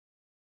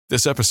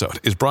This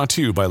episode is brought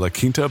to you by La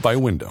Quinta by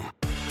Wyndham.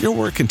 Your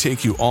work can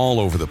take you all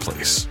over the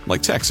place,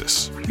 like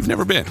Texas. You've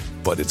never been,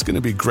 but it's going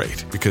to be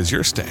great because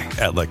you're staying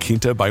at La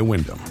Quinta by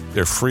Wyndham.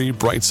 Their free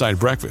Bright Side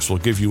breakfast will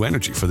give you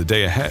energy for the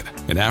day ahead.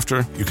 And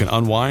after, you can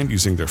unwind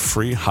using their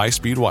free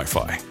high-speed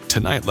Wi-Fi.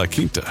 Tonight, La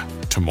Quinta.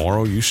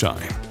 Tomorrow, you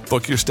shine.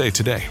 Book your stay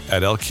today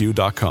at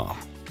lq.com.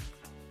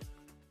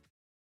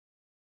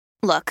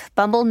 Look,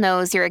 Bumble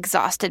knows you're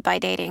exhausted by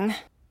dating.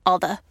 All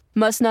the,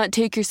 must not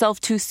take yourself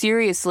too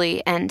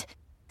seriously, and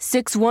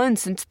 6'1"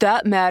 since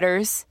that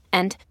matters,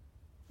 and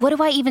what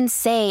do I even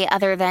say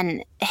other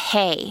than,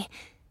 hey?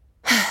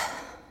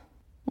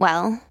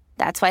 Well,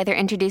 that's why they're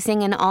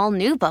introducing an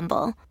all-new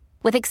Bumble,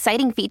 with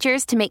exciting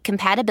features to make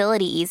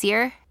compatibility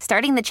easier,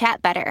 starting the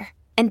chat better,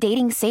 and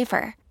dating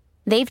safer.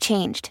 They've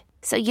changed,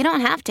 so you don't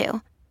have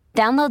to.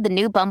 Download the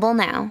new Bumble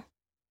now.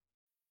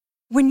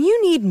 When you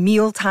need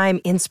mealtime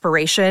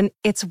inspiration,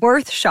 it's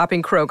worth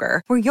shopping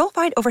Kroger, where you'll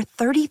find over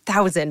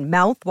 30,000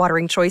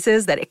 mouth-watering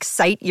choices that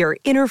excite your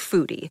inner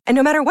foodie. And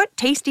no matter what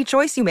tasty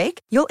choice you make,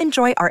 you'll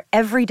enjoy our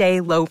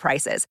everyday low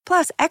prices,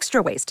 plus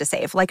extra ways to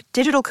save, like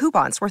digital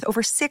coupons worth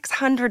over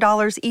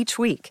 $600 each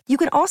week. You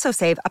can also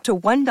save up to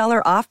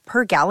 $1 off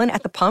per gallon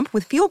at the pump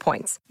with fuel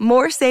points.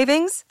 More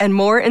savings and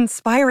more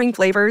inspiring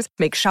flavors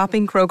make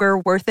shopping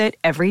Kroger worth it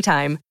every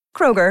time.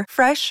 Kroger,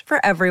 fresh for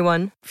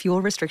everyone.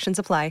 Fuel restrictions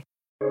apply.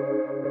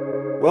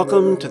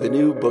 Welcome to the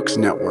New Books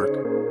Network.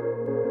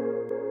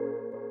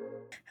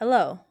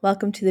 Hello,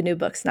 welcome to the New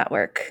Books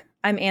Network.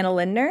 I'm Anna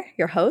Lindner,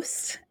 your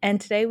host,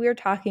 and today we are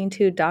talking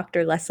to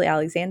Dr. Leslie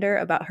Alexander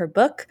about her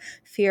book,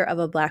 Fear of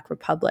a Black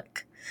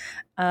Republic.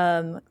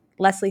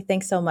 Leslie,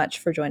 thanks so much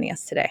for joining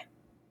us today.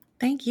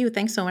 Thank you.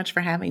 Thanks so much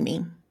for having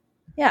me.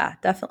 Yeah,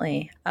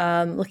 definitely.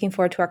 Looking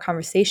forward to our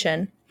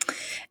conversation.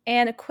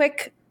 And a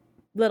quick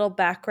little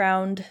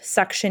background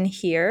section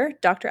here.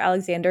 Dr.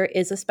 Alexander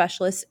is a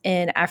specialist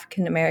in early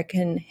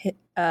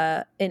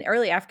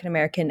African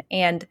American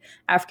and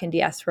African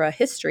diaspora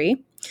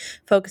history,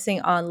 focusing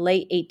on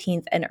late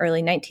 18th and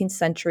early 19th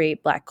century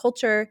Black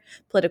culture,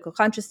 political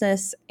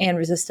consciousness, and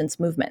resistance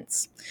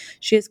movements.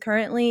 She is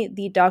currently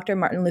the Dr.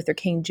 Martin Luther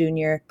King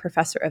Jr.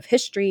 Professor of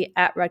History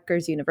at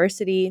Rutgers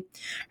University.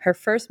 Her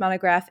first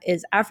monograph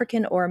is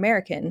African or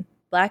American: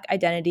 Black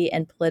Identity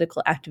and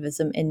Political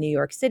Activism in New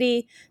York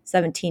City,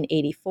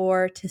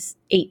 1784 to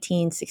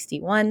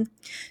 1861.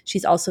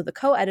 She's also the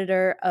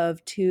co-editor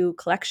of two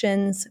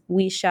collections,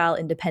 We Shall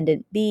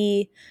Independent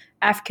Be,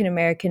 African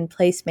American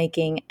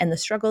Placemaking and the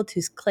Struggle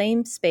to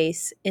Claim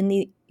Space in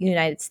the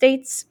United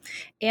States,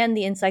 and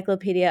the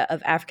Encyclopedia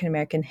of African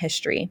American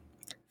History.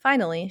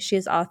 Finally, she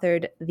has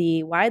authored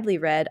the widely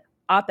read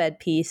op-ed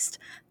piece,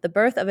 The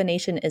Birth of a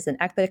Nation is an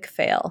Epic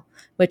Fail,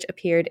 which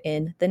appeared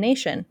in The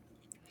Nation.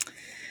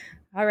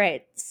 All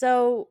right.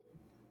 So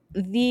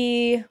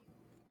the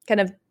kind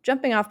of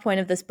jumping off point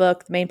of this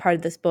book, the main part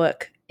of this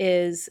book,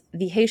 is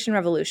the Haitian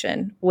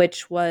Revolution,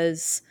 which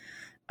was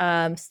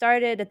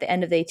started at the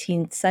end of the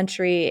 18th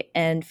century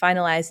and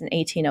finalized in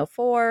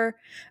 1804,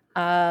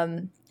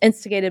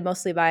 instigated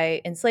mostly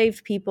by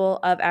enslaved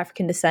people of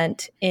African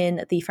descent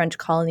in the French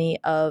colony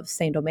of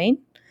Saint-Domingue,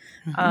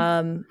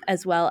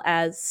 as well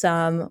as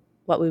some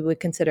what we would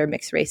consider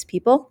mixed race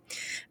people.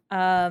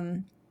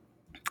 And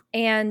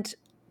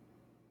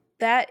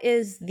that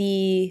is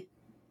the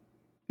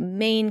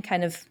main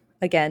kind of,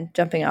 again,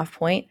 jumping off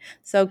point.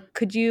 So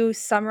could you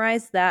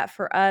summarize that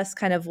for us,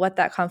 kind of what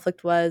that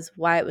conflict was,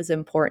 why it was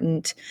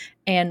important,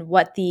 and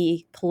what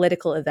the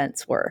political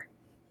events were?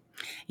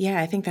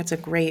 Yeah, I think that's a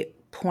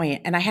great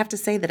point. And I have to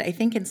say that I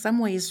think in some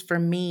ways for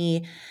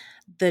me,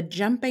 the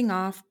jumping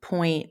off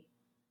point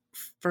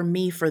for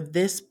me for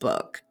this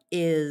book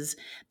is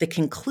the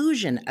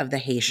conclusion of the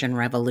Haitian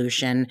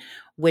Revolution,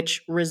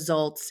 which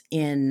results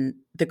in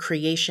the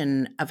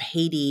creation of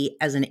Haiti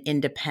as an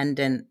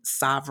independent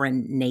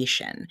sovereign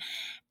nation.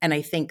 And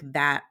I think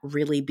that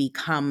really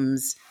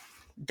becomes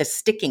the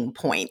sticking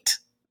point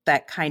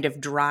that kind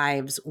of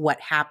drives what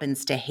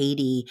happens to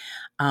Haiti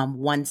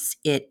once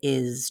it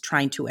is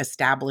trying to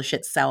establish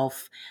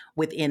itself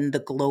within the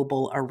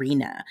global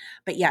arena.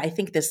 But yeah, I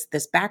think this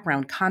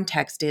background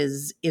context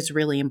is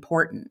really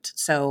important.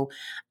 So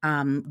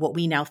what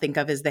we now think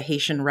of as the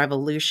Haitian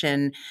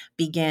Revolution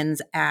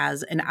begins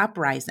as an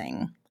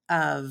uprising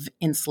of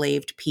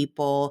enslaved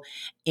people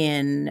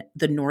in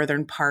the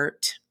northern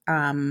part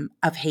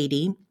of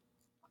Haiti.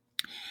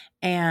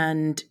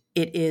 And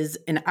it is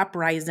an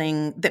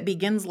uprising that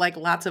begins like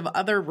lots of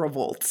other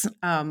revolts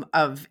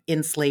of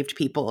enslaved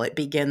people. It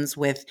begins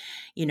with,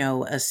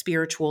 a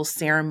spiritual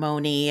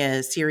ceremony,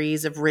 a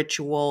series of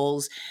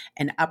rituals,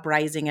 an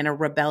uprising and a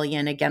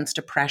rebellion against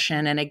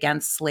oppression and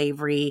against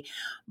slavery.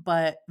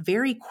 But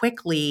very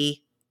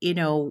quickly,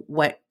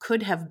 what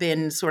could have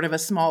been sort of a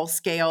small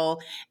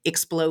scale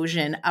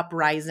explosion,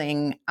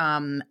 uprising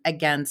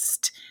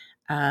against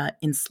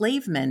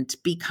enslavement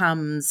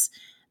becomes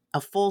a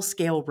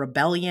full-scale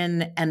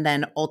rebellion and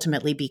then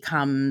ultimately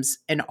becomes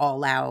an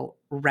all-out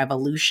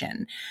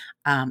revolution.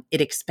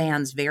 It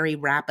expands very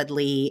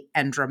rapidly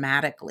and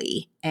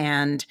dramatically.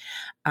 And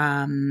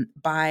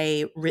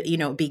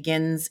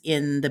begins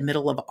in the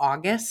middle of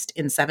August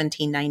in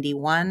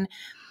 1791.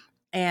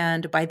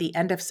 And by the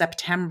end of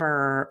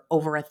September,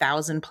 over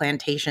 1,000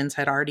 plantations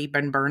had already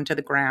been burned to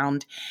the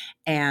ground.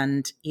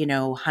 And,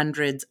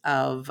 hundreds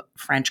of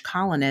French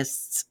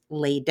colonists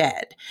lay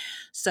dead.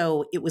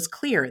 So it was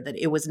clear that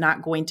it was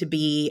not going to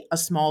be a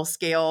small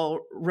scale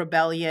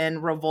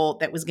revolt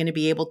that was going to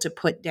be able to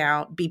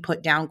be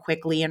put down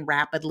quickly and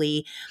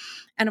rapidly.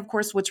 And of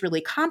course, what's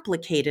really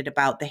complicated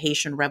about the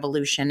Haitian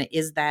Revolution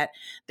is that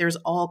there's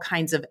all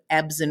kinds of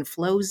ebbs and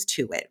flows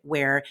to it,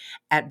 where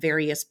at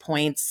various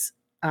points,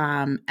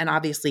 and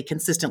obviously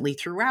consistently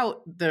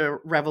throughout the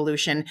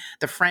revolution,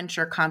 the French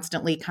are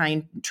constantly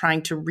trying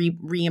to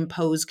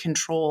reimpose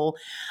control,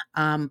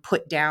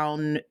 put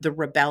down the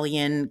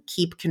rebellion,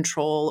 keep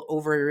control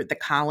over the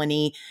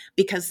colony,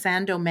 because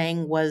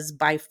Saint-Domingue was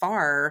by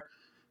far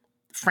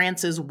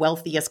France's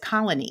wealthiest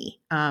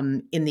colony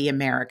in the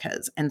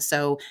Americas. And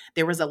so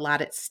there was a lot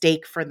at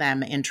stake for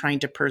them in trying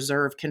to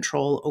preserve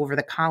control over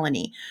the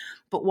colony.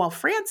 But while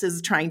France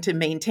is trying to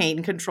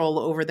maintain control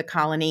over the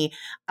colony,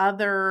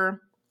 other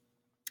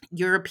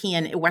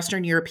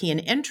Western European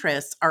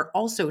interests are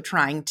also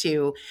trying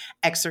to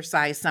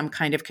exercise some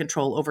kind of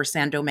control over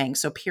Saint-Domingue.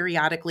 So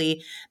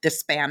periodically, the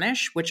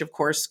Spanish, which of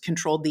course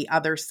controlled the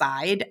other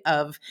side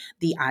of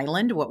the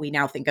island, what we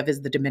now think of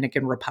as the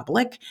Dominican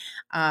Republic,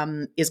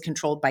 is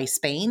controlled by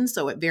Spain.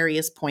 So at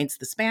various points,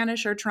 the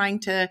Spanish are trying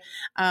to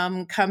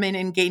come in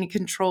and gain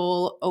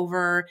control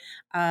over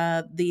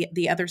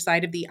the other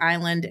side of the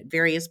island. At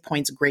various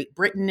points, Great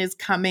Britain is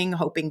coming,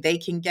 hoping they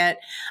can get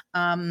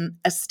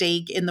a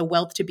stake in the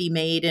wealth to be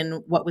made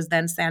in what was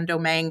then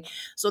Saint-Domingue.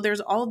 So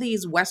there's all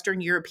these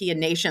Western European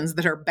nations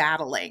that are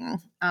battling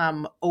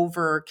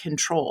over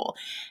control.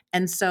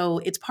 And so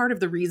it's part of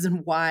the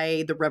reason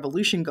why the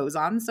revolution goes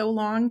on so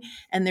long.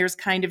 And there's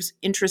kind of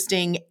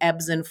interesting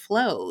ebbs and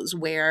flows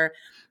where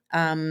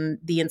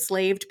the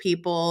enslaved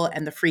people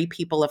and the free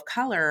people of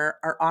color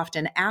are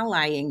often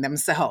allying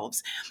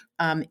themselves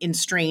in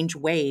strange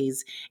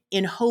ways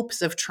in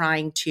hopes of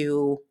trying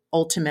to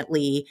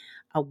ultimately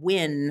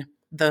win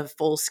the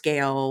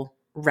full-scale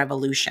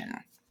revolution.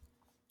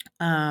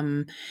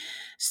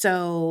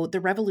 So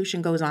the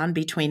revolution goes on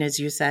between, as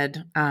you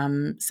said,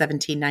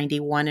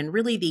 1791 and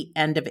really the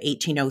end of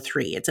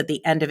 1803. It's at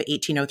the end of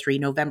 1803,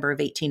 November of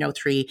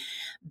 1803,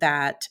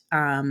 that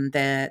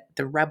the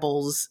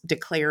rebels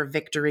declare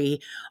victory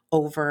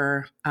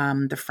over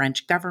the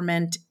French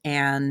government.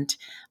 And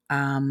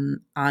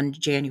on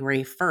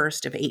January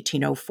 1st of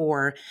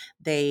 1804,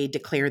 they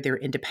declare their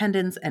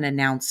independence and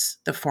announce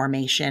the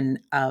formation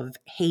of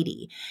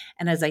Haiti.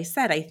 And as I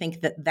said, I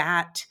think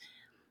that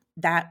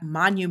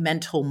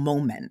monumental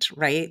moment,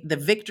 right? The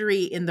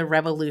victory in the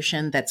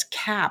revolution that's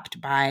capped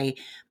by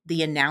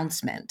the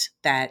announcement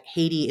that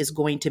Haiti is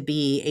going to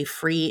be a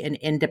free and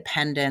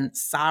independent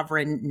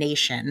sovereign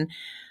nation.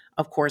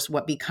 Of course,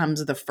 what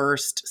becomes the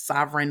first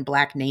sovereign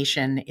Black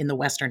nation in the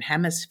Western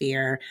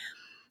Hemisphere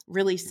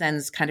really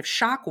sends kind of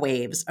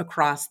shockwaves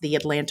across the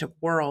Atlantic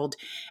world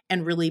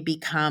and really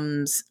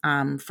becomes,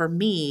 for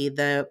me,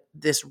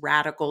 this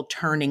radical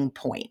turning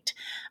point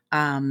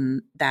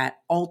that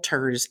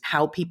alters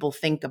how people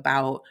think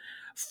about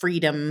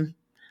freedom,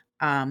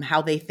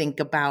 how they think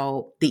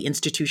about the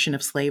institution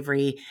of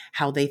slavery,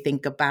 how they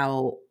think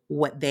about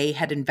what they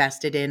had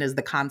invested in as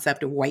the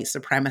concept of white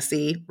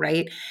supremacy,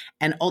 right?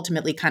 And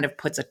ultimately kind of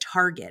puts a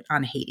target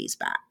on Haiti's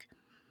back.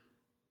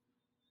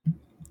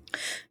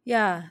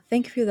 Yeah,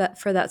 thank you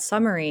for that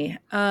summary.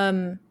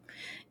 And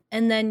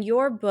then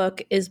your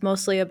book is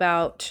mostly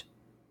about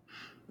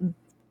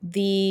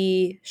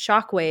the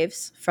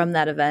shockwaves from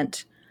that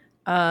event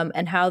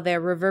and how they're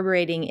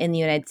reverberating in the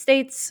United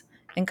States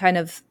and kind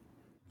of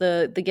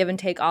the give and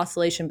take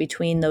oscillation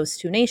between those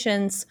two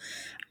nations.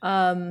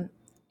 And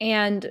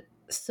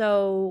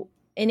so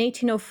in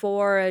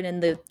 1804 and in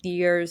the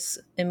years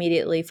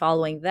immediately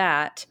following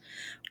that,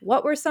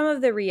 what were some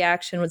of the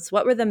reactions?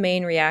 What were the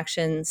main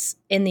reactions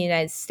in the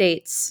United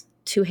States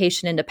to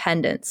Haitian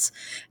independence?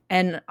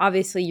 And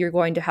obviously, you're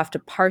going to have to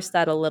parse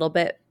that a little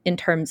bit in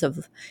terms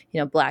of,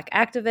 Black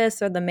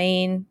activists are the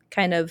main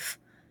kind of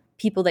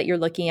people that you're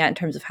looking at in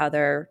terms of how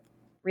they're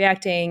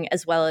reacting,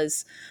 as well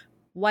as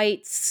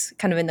whites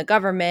kind of in the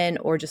government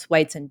or just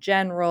whites in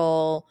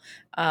general,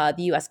 the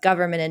U.S.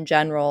 government in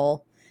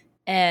general.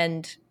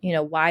 And,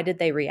 why did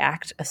they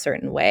react a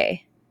certain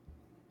way?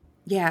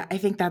 Yeah, I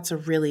think that's a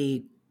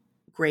really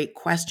great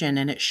question.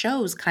 And it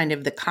shows kind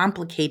of the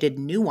complicated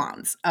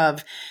nuance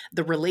of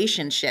the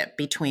relationship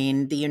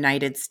between the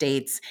United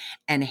States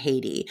and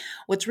Haiti.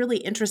 What's really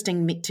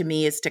interesting to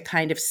me is to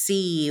kind of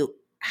see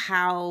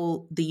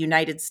how the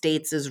United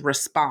States'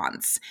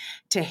 response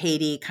to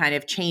Haiti kind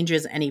of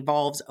changes and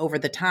evolves over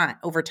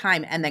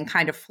time, and then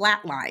kind of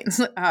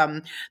flatlines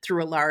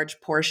through a large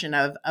portion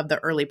of the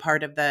early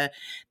part of the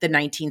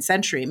 19th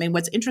century. I mean,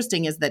 what's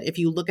interesting is that if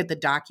you look at the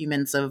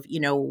documents of,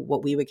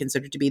 what we would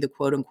consider to be the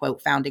quote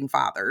unquote founding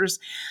fathers,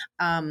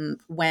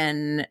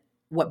 when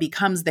what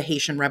becomes the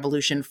Haitian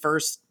Revolution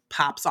first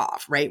pops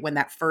off, right? When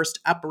that first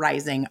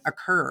uprising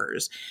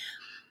occurs,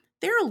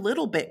 they're a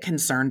little bit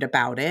concerned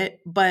about it,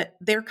 but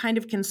they're kind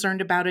of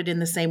concerned about it in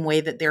the same way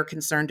that they're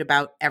concerned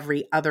about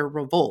every other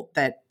revolt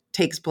that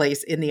takes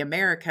place in the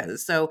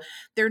Americas. So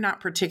they're not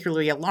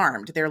particularly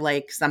alarmed. They're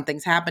like,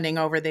 something's happening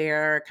over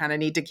there, kind of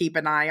need to keep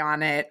an eye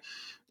on it.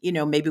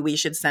 Maybe we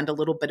should send a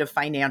little bit of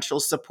financial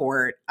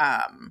support,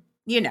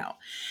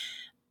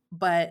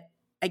 But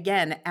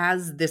again,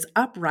 as this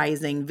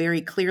uprising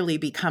very clearly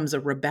becomes a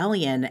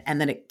rebellion,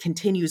 and then it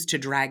continues to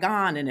drag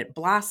on and it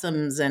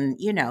blossoms, and,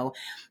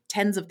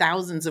 tens of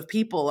thousands of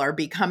people are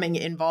becoming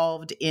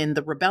involved in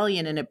the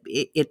rebellion, and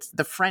it's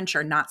the French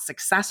are not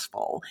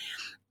successful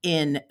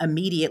in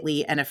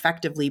immediately and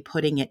effectively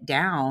putting it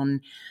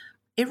down.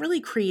 It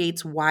really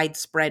creates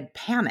widespread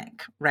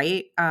panic,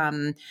 right?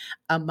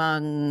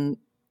 Among,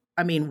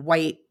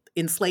 white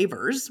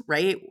enslavers,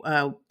 right?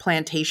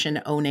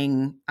 Plantation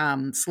owning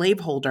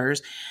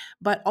slaveholders,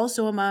 but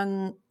also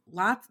among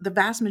the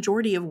vast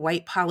majority of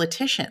white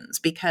politicians,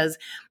 because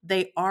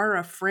they are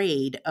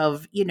afraid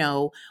of,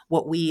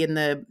 what we in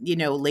the,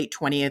 late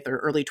 20th or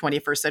early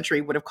 21st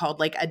century would have called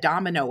like a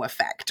domino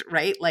effect,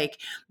 right? Like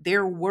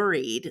they're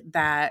worried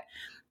that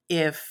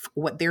if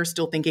what they're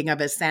still thinking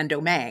of as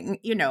Saint-Domingue,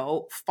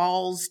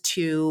 falls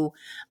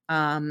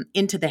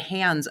into the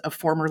hands of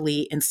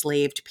formerly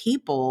enslaved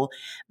people,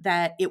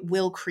 that it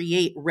will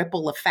create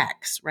ripple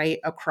effects, right,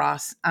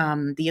 across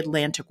the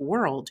Atlantic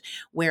world,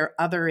 where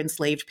other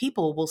enslaved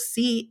people will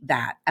see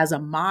that as a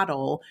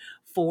model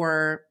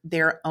for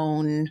their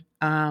own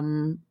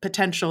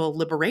potential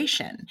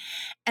liberation.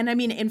 And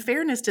in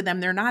fairness to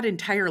them, they're not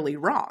entirely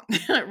wrong,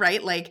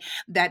 right? Like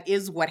that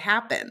is what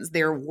happens.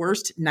 Their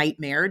worst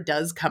nightmare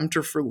does come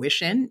to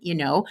fruition.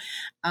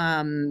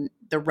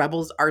 The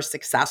rebels are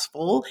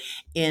successful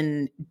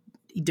in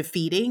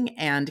defeating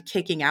and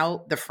kicking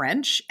out the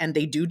French, and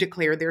they do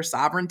declare their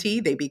sovereignty.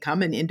 They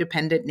become an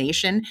independent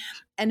nation,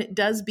 and it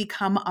does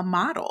become a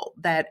model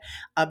that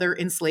other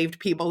enslaved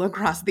people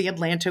across the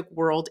Atlantic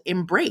world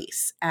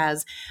embrace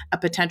as a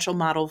potential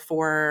model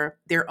for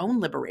their own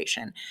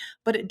liberation.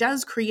 But it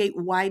does create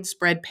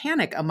widespread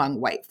panic among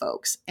white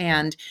folks,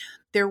 and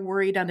they're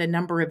worried on a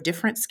number of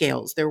different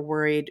scales. They're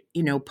worried,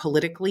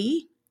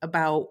 politically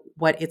about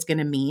what it's going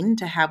to mean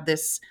to have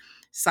this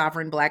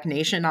sovereign Black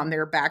nation on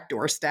their back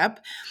doorstep.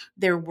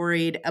 They're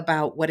worried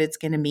about what it's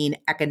going to mean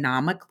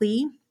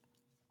economically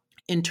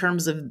in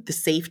terms of the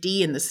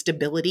safety and the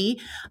stability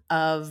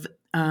of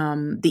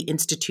the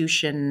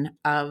institution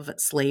of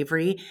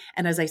slavery.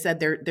 And as I said,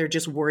 they're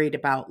just worried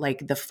about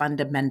like the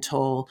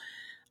fundamental,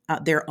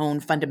 their own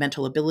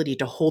fundamental ability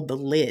to hold the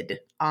lid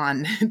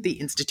on the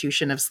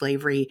institution of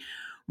slavery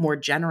more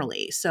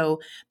generally. So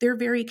they're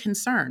very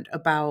concerned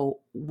about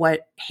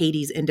what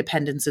Haiti's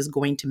independence is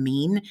going to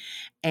mean.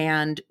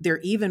 And they're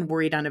even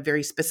worried on a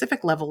very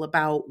specific level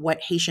about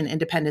what Haitian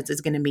independence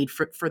is going to mean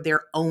for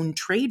their own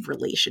trade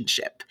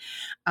relationship.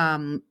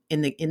 In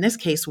this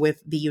case,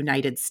 with the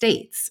United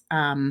States.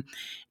 In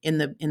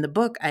the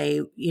book,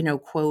 I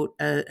quote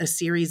a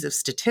series of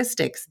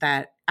statistics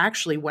that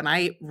actually, when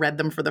I read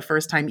them for the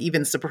first time,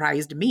 even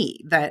surprised me.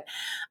 That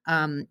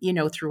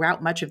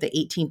throughout much of the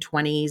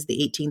 1820s,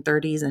 the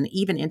 1830s, and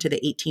even into the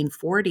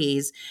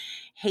 1840s,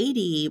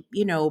 Haiti,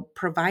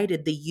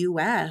 provided the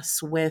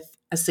U.S. with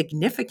a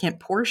significant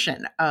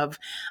portion of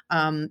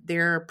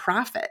their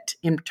profit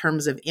in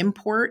terms of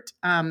import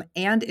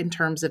and in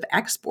terms of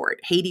export.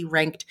 Haiti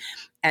ranked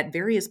at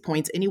various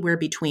points anywhere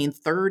between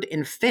third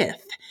and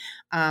fifth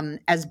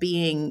as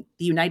being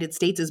the United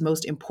States'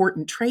 most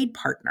important trade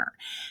partner.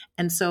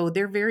 And so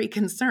they're very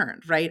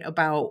concerned, right,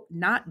 about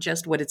not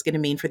just what it's going to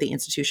mean for the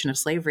institution of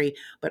slavery,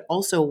 but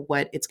also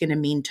what it's going to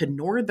mean to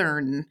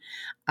Northern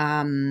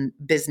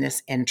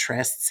business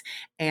interests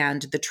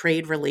and the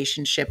trade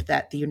relationship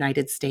that the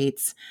United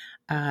States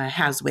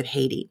has with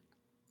Haiti.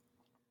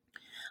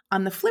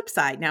 On the flip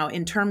side, now,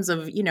 in terms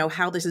of,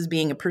 how this is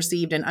being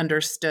perceived and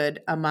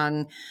understood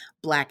among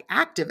Black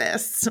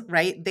activists,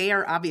 right, they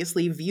are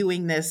obviously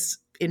viewing this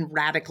in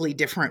radically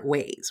different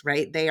ways,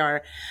 right? They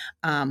are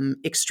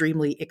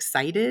extremely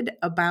excited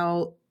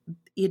about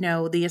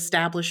the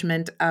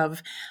establishment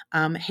of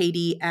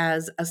Haiti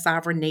as a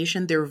sovereign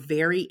nation. They're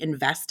very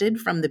invested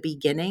from the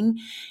beginning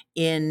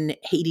in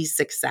Haiti's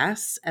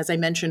success. As I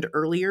mentioned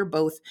earlier,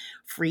 both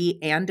free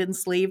and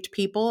enslaved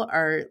people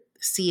are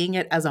seeing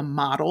it as a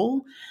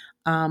model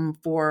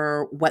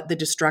for what the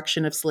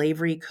destruction of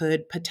slavery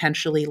could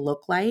potentially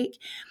look like.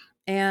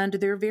 And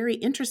they're very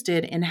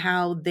interested in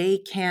how they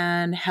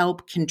can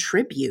help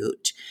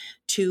contribute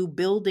to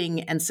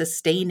building and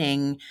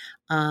sustaining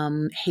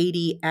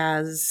Haiti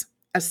as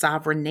a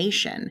sovereign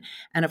nation.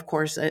 And of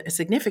course, a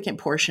significant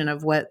portion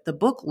of what the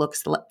book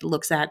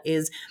looks at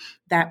is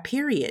that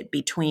period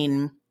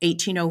between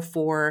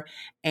 1804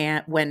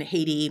 and when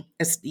Haiti,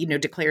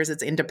 declares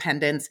its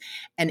independence,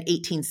 and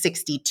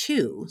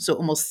 1862. So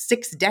almost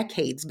 6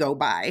 decades go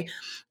by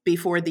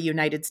before the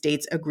United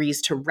States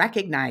agrees to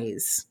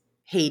recognize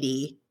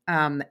Haiti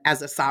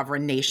as a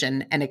sovereign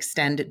nation and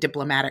extend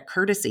diplomatic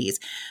courtesies.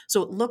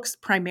 So it looks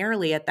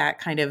primarily at that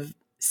kind of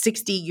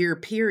 60-year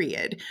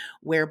period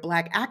where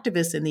Black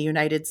activists in the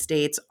United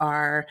States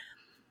are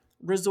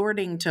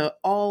resorting to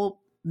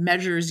all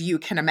measures you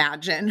can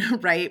imagine,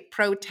 right?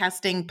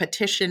 Protesting,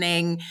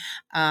 petitioning,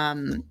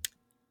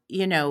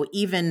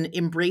 even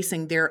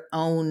embracing their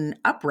own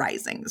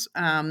uprisings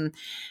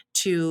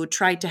to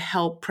try to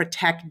help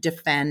protect,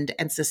 defend,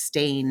 and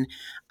sustain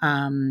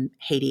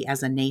Haiti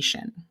as a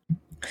nation.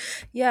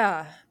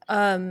 Yeah.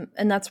 And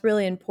that's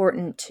really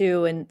important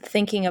too. And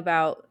thinking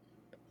about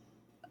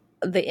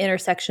the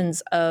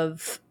intersections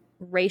of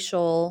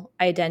racial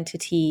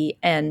identity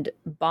and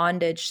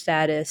bondage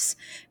status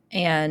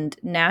and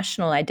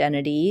national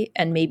identity,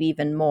 and maybe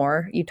even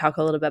more. You talk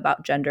a little bit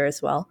about gender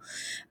as well.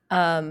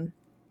 And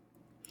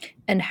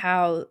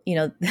how,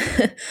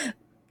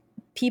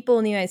 people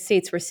in the United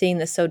States were seeing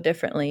this so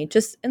differently,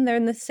 they're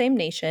in the same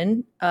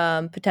nation,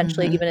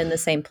 potentially even in the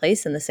same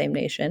place in the same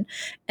nation.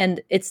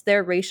 And it's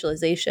their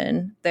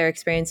racialization, their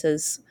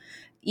experiences,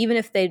 even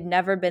if they'd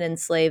never been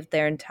enslaved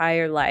their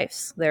entire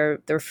lives,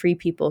 they're free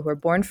people who are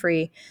born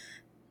free.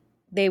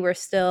 They were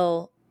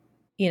still,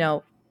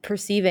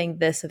 perceiving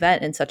this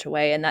event in such a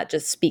way. And that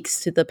just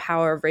speaks to the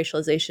power of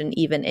racialization,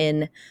 even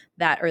in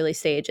that early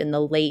stage in the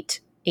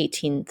late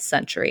 18th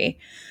century.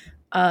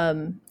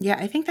 Yeah,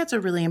 I think that's a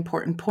really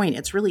important point.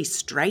 It's really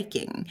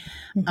striking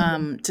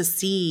to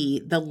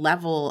see the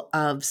level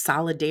of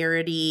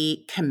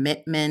solidarity,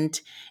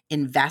 commitment,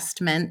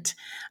 investment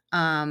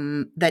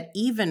that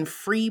even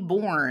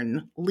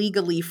freeborn,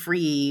 legally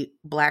free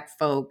Black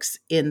folks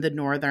in the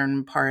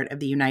northern part of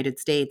the United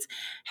States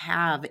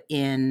have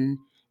in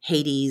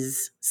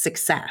Haiti's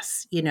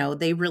success.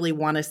 They really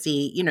want to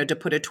see, to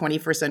put a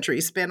 21st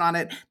century spin on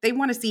it, they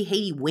want to see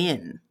Haiti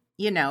win.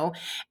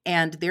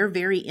 And they're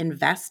very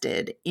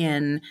invested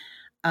in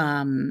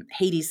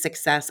Haiti's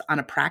success on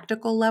a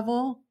practical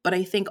level, but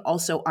I think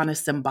also on a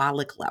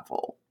symbolic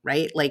level,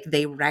 right? Like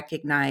they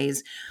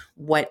recognize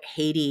what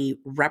Haiti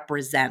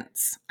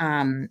represents.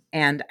 And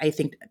I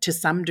think to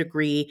some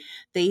degree,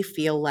 they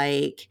feel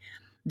like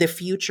the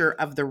future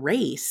of the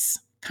race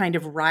kind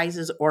of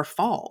rises or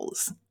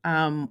falls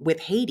with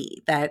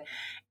Haiti, that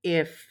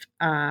if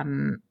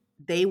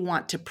they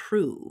want to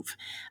prove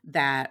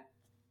that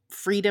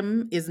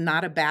freedom is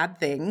not a bad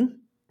thing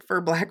for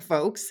Black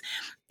folks,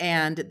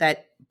 and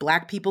that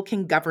Black people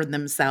can govern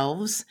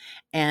themselves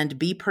and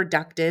be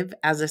productive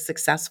as a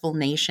successful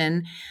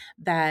nation,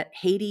 that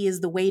Haiti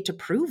is the way to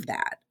prove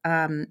that.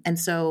 And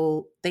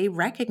so they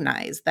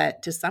recognize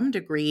that to some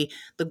degree,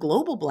 the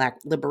global Black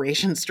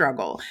liberation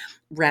struggle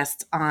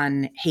rests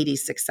on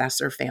Haiti's success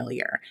or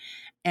failure.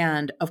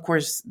 And of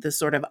course, the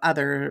sort of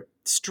other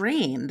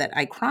strain that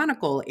I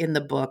chronicle in the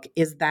book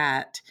is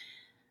that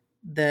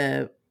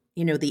the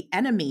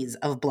enemies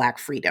of Black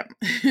freedom,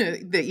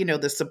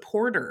 the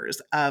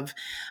supporters of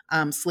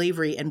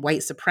slavery and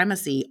white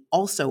supremacy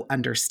also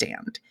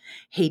understand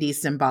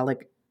Haiti's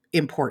symbolic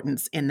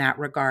importance in that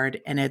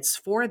regard. And it's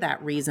for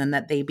that reason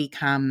that they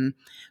become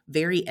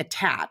very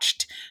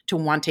attached to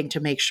wanting to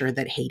make sure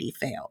that Haiti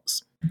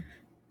fails.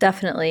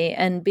 Definitely.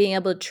 And being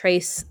able to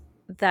trace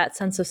that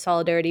sense of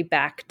solidarity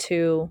back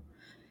to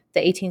the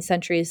 18th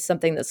century is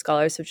something that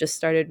scholars have just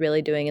started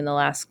really doing in the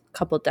last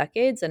couple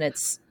decades. And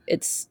it's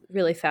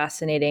really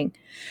fascinating.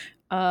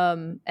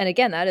 And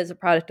again, that is a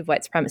product of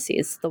white supremacy.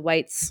 It's the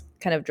whites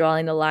kind of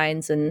drawing the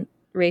lines and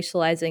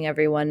racializing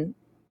everyone,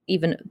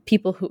 even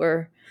people who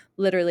are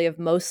literally of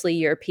mostly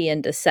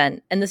European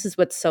descent. And this is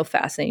what's so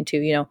fascinating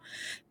too,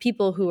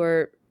 people who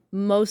are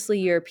mostly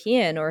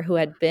European or who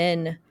had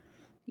been,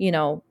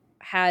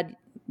 had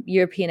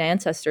European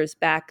ancestors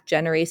back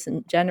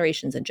generations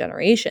and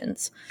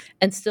generations,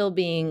 and still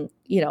being,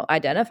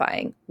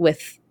 identifying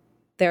with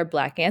their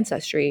Black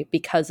ancestry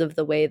because of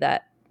the way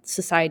that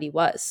society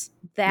was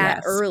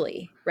that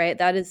early, right?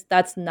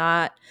 That's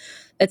not,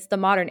 it's the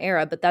modern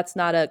era, but that's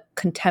not a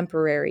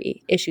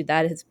contemporary issue.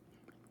 That has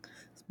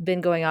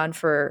been going on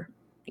for,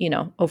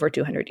 over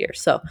 200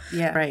 years. So,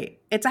 yeah, right.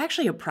 It's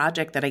actually a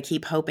project that I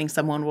keep hoping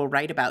someone will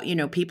write about.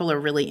 People are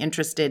really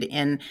interested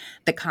in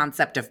the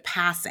concept of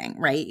passing,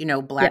 right?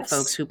 Black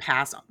folks who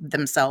pass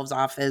themselves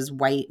off as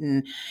white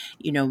and,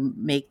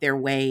 make their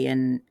way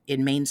in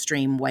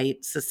mainstream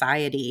white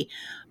society.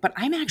 But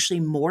I'm actually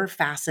more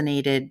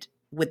fascinated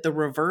with the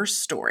reverse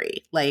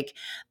story, like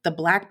the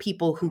Black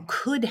people who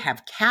could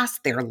have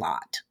cast their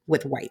lot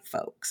with white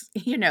folks,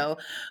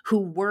 who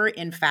were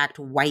in fact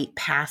white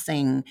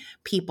passing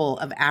people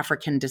of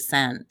African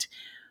descent,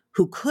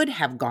 who could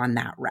have gone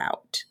that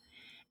route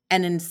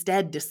and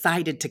instead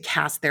decided to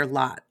cast their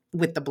lot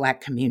with the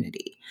Black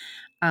community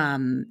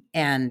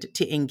and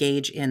to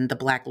engage in the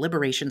Black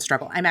liberation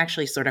struggle. I'm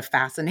actually sort of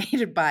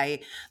fascinated by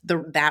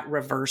that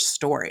reverse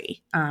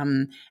story.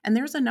 And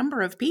there's a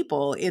number of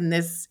people in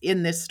this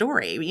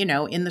story,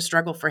 in the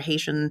struggle for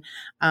Haitian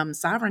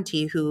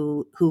sovereignty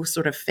who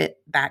sort of fit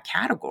that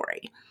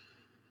category.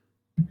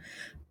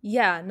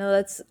 Yeah, no,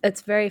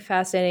 it's very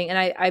fascinating.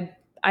 And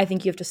I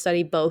think you have to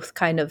study both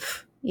kind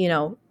of,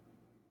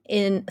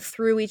 in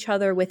through each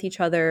other, with each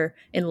other,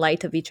 in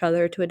light of each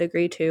other to a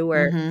degree too,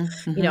 where,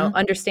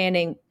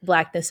 understanding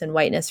blackness and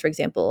whiteness, for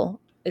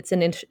example, it's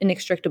an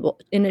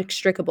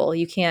inextricable.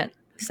 You can't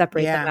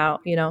separate them Yeah.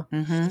 out,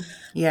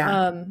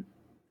 Yeah.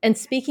 And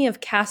speaking of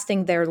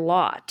casting their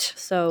lot,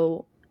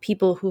 so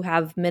people who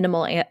have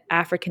minimal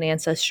African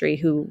ancestry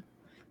who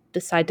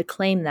decide to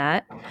claim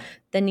that,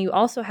 then you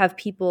also have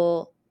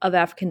people of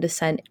African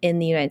descent in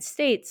the United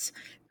States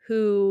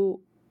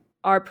who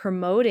are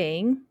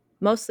promoting,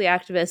 mostly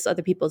activists,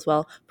 other people as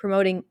well,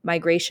 promoting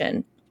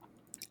migration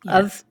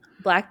of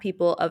Black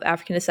people, of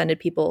African descended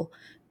people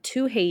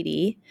to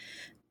Haiti,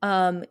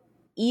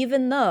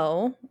 even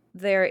though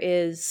there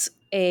is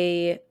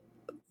a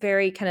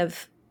very kind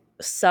of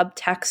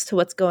subtext to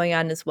what's going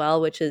on as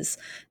well, which is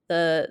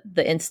the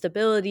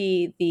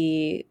instability,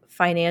 the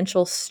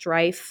financial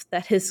strife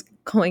that is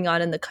going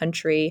on in the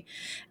country.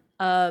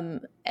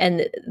 And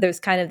there's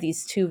kind of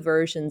these two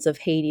versions of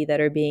Haiti that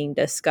are being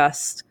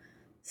discussed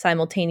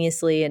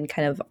simultaneously and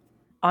kind of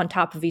on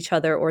top of each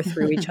other or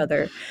through each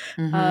other.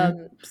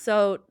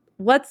 So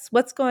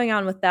what's going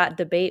on with that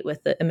debate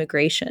with the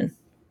immigration?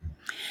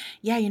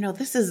 Yeah,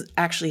 this is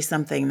actually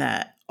something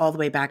that all the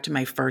way back to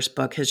my first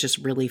book has just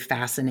really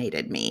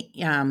fascinated me.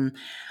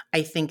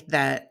 I think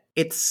that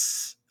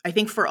I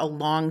think for a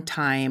long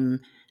time,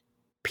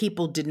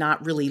 people did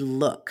not really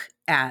look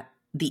at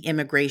the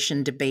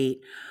immigration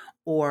debate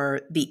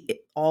or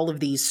all of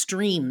these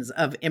streams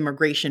of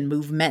immigration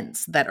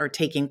movements that are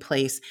taking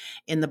place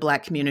in the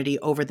Black community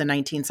over the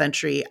 19th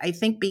century. I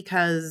think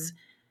because,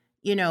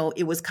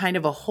 it was kind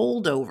of a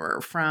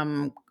holdover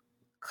from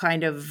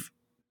kind of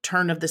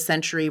turn of the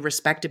century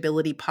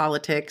respectability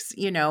politics,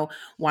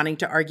 wanting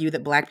to argue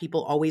that Black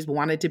people always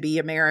wanted to be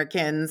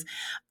Americans.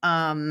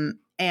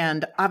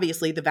 And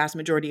obviously, the vast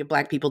majority of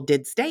Black people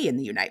did stay in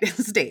the United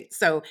States.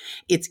 So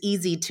it's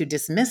easy to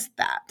dismiss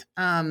that.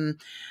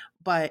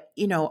 But,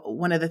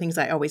 one of the things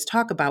I always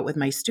talk about with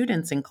my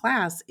students in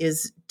class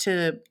is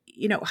to,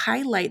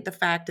 highlight the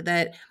fact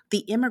that the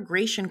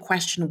immigration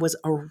question was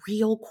a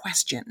real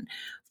question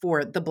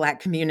for the Black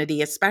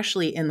community,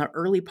 especially in the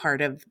early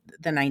part of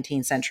the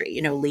 19th century,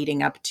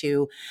 leading up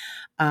to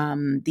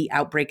the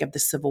outbreak of the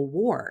Civil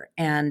War.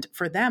 And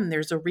for them,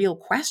 there's a real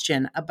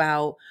question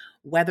about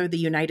whether the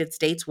United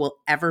States will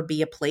ever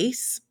be a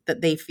place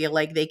that they feel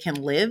like they can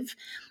live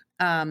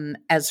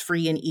as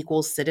free and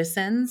equal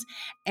citizens.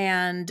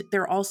 And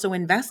they're also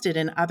invested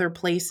in other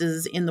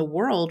places in the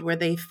world where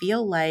they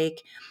feel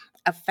like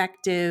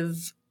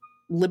effective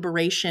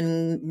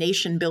liberation,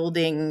 nation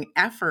building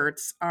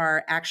efforts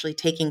are actually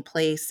taking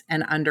place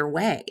and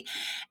underway.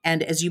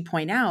 And as you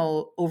point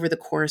out, over the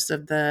course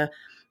of the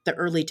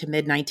early to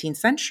mid 19th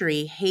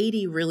century,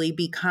 Haiti really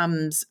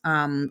becomes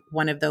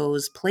one of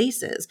those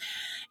places.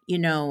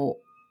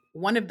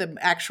 One of the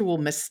actual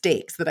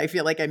mistakes that I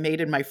feel like I made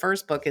in my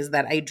first book is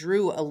that I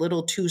drew a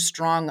little too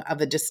strong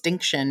of a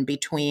distinction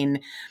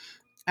between,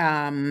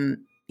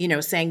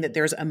 saying that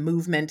there's a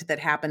movement that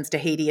happens to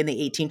Haiti in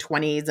the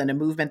 1820s and a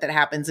movement that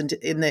happens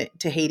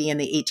to Haiti in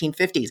the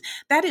 1850s.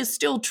 That is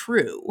still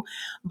true,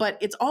 but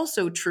it's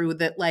also true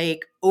that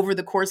over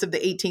the course of the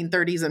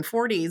 1830s and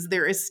 40s,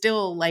 there is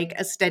still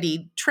a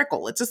steady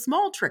trickle. It's a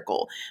small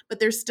trickle,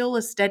 but there's still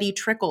a steady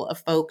trickle of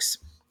folks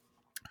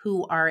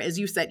who are, as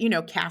you said,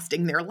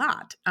 casting their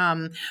lot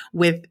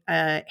with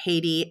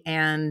Haiti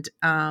and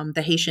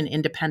the Haitian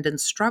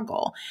independence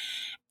struggle.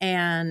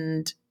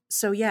 And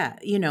so,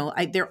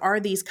 there are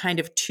these kind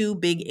of two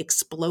big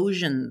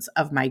explosions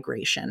of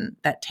migration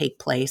that take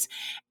place.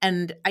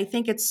 And I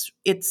think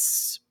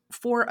it's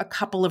for a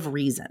couple of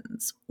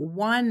reasons.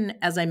 One,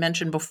 as I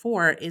mentioned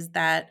before, is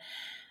that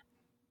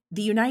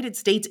the United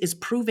States is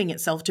proving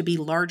itself to be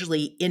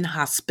largely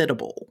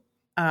inhospitable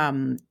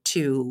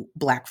to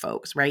Black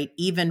folks, right?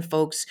 Even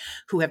folks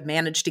who have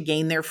managed to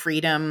gain their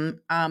freedom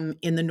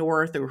in the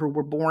North or who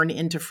were born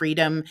into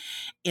freedom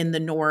in the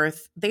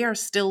North, they are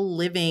still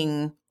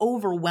living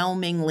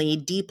overwhelmingly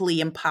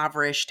deeply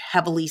impoverished,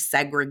 heavily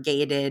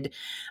segregated,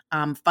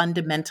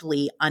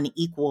 fundamentally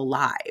unequal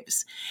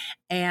lives.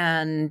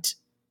 And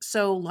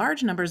so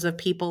large numbers of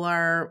people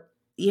are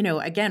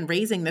again,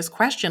 raising this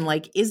question,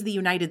 is the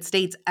United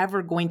States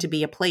ever going to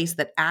be a place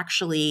that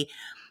actually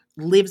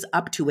lives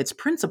up to its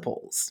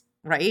principles,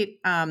 right?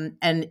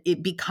 And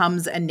it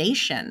becomes a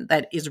nation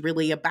that is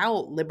really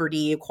about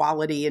liberty,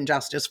 equality, and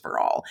justice for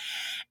all.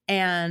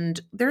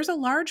 And there's a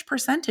large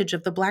percentage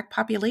of the Black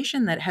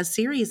population that has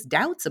serious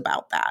doubts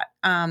about that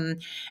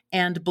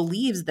and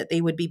believes that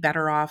they would be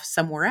better off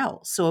somewhere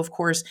else. So, of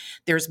course,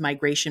 there's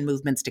migration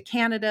movements to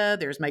Canada.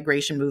 There's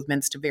migration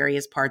movements to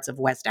various parts of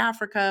West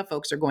Africa.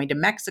 Folks are going to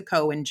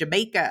Mexico and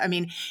Jamaica. I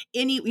mean,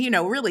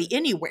 really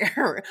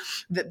anywhere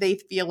that they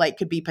feel like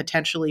could be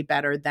potentially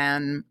better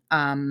than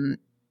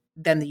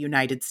the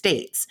United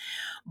States.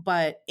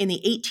 But in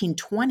the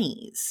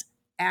 1820s,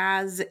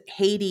 as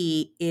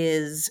Haiti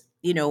is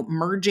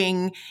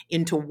merging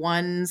into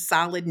one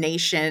solid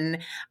nation,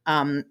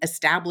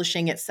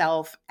 establishing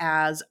itself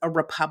as a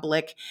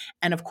republic.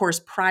 And of course,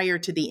 prior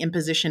to the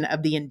imposition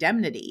of the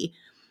indemnity,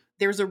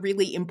 there's a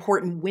really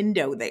important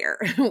window there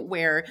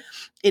where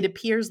it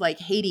appears like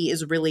Haiti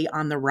is really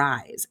on the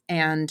rise.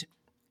 And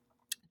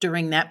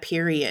during that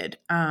period,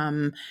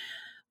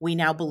 we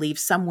now believe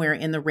somewhere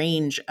in the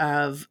range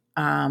of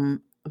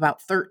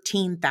about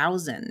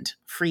 13,000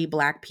 free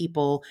Black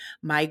people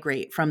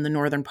migrate from the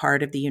northern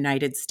part of the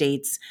United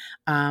States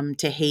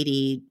to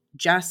Haiti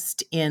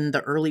just in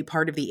the early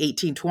part of the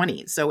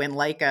 1820s. So in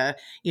like a,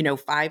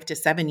 5 to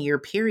 7 year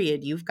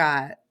period, you've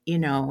got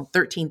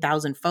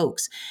 13,000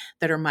 folks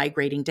that are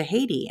migrating to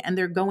Haiti. And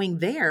they're going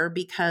there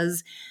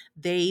because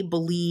they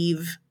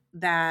believe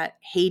that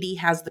Haiti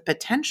has the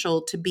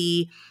potential to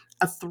be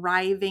a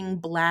thriving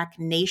Black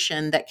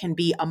nation that can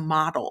be a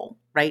model,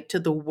 right, to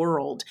the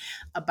world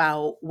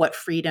about what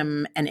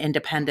freedom and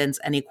independence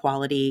and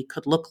equality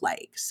could look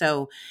like.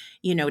 So,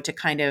 to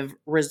kind of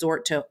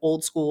resort to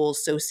old school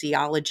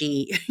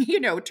sociology,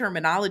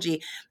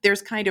 terminology,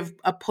 there's kind of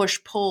a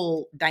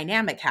push-pull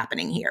dynamic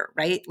happening here,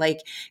 right?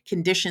 Like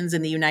conditions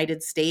in the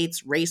United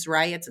States, race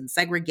riots and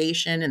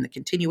segregation and the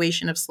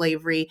continuation of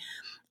slavery,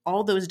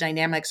 all those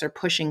dynamics are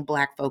pushing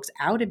Black folks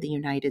out of the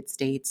United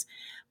States.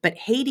 But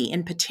Haiti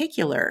in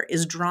particular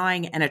is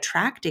drawing and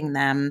attracting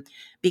them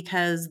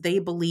because they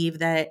believe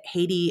that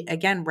Haiti,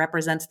 again,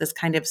 represents this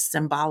kind of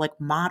symbolic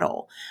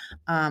model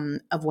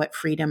of what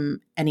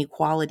freedom and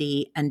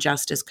equality and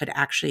justice could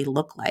actually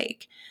look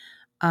like.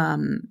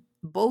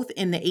 Both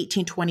in the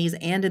 1820s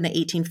and in the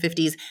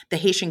 1850s, the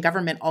Haitian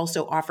government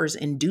also offers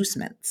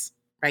inducements,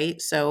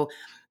 right? So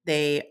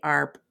they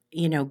are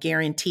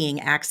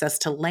guaranteeing access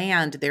to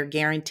land, they're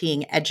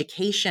guaranteeing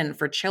education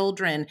for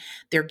children,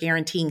 they're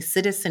guaranteeing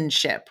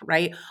citizenship,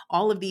 right?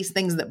 All of these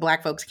things that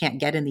Black folks can't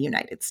get in the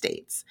United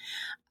States.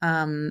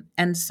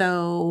 And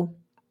so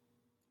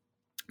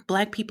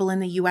Black people in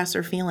the US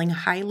are feeling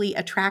highly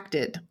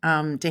attracted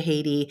to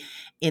Haiti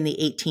in the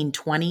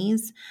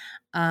 1820s.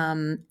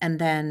 And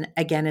then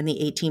again in the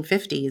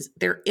 1850s,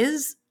 there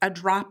is a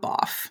drop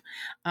off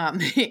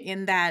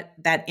in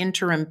that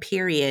interim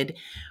period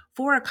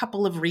for a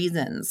couple of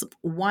reasons.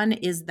 One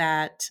is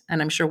that,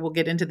 and I'm sure we'll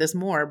get into this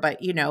more, but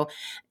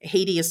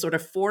Haiti is sort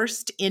of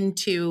forced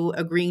into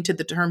agreeing to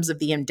the terms of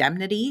the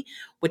indemnity,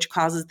 which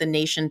causes the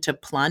nation to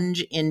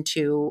plunge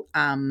into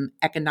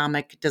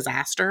economic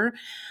disaster.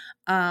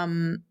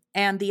 And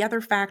the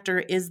other factor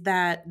is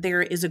that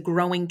there is a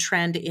growing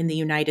trend in the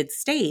United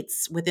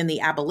States within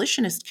the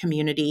abolitionist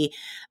community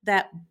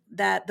that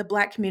the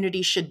Black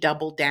community should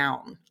double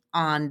down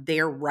on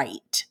their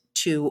right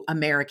to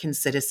American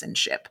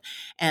citizenship.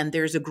 And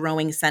there's a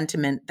growing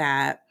sentiment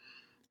that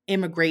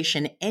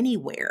immigration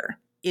anywhere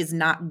is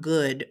not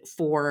good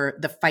for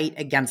the fight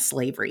against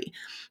slavery.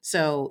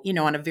 So,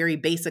 on a very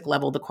basic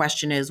level, the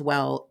question is,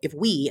 well, if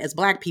we as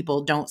Black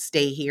people don't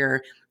stay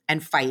here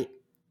and fight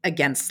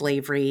against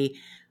slavery,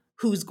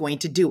 who's going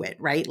to do it,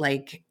 right?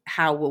 Like,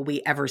 how will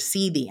we ever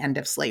see the end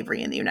of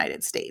slavery in the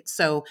United States?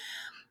 So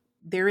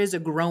there is a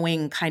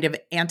growing kind of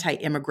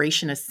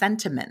anti-immigrationist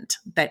sentiment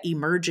that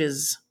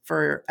emerges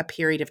for a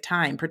period of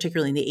time,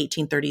 particularly in the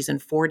 1830s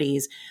and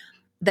 40s,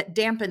 that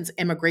dampens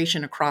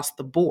immigration across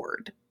the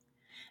board.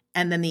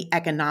 And then the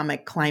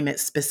economic climate,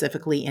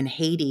 specifically in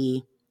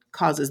Haiti,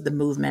 causes the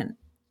movement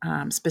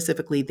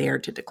specifically there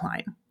to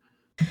decline.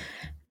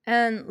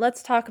 And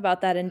let's talk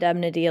about that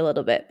indemnity a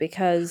little bit,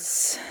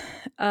 because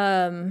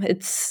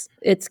it's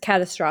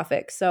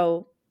catastrophic.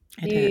 So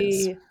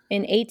in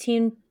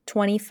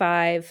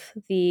 1825,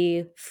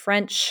 the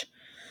French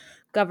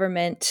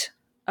government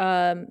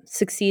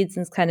succeeds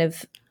in kind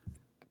of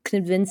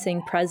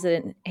convincing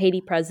Haiti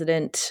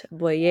President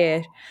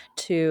Boyer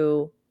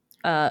to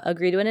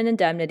agree to an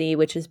indemnity,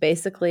 which is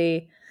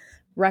basically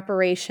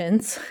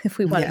reparations, if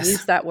we want to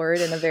use that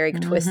word in a very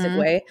twisted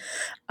way,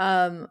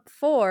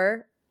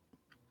 for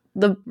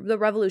the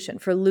revolution,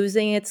 for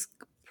losing its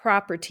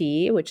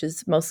property, which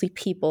is mostly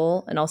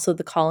people, and also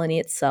the colony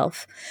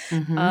itself.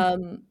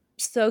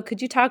 So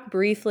could you talk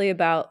briefly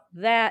about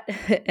that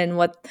and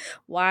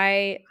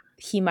why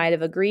he might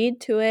have agreed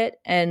to it,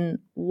 and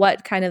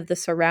what kind of the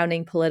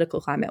surrounding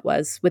political climate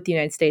was with the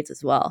United States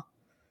as well?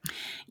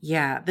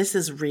 Yeah, this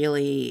is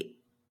really,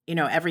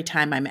 every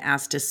time I'm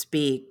asked to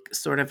speak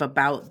sort of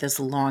about this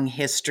long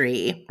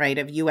history, right,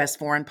 of U.S.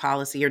 foreign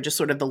policy, or just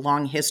sort of the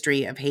long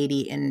history of Haiti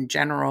in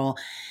general,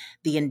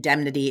 the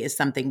indemnity is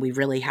something we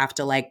really have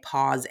to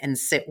pause and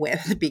sit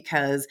with,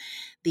 because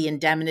the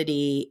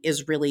indemnity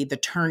is really the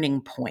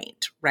turning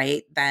point,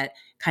 right? That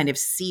kind of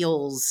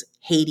seals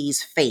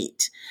Haiti's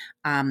fate,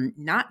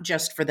 not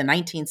just for the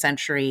 19th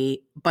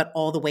century, but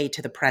all the way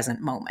to the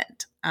present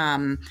moment.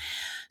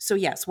 So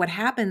yes, what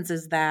happens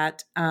is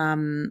that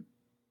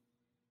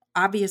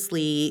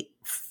obviously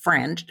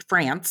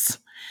France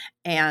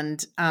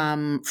and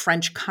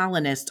French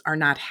colonists are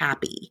not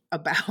happy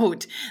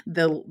about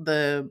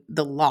the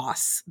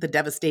loss, the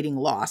devastating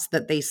loss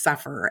that they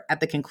suffer at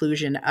the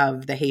conclusion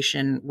of the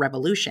Haitian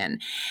Revolution.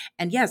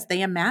 And yes,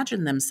 they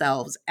imagine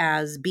themselves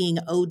as being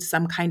owed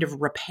some kind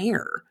of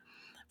repair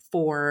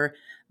for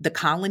the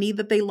colony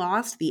that they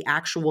lost, the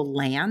actual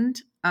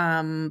land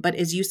but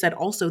as you said,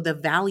 also the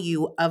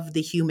value of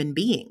the human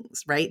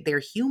beings, right? Their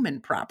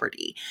human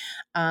property,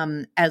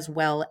 as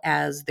well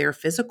as their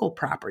physical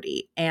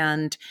property.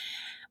 And,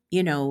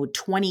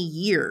 20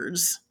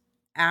 years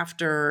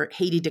after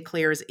Haiti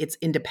declares its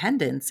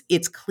independence,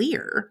 it's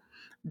clear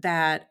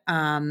that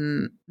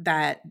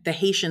that the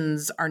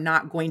Haitians are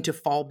not going to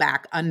fall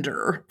back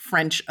under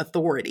French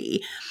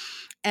authority.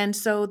 And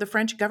so the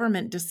French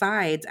government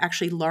decides,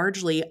 actually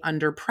largely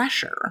under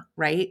pressure,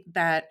 right,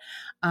 that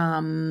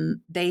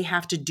they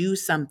have to do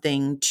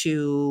something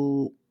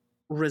to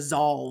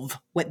resolve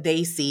what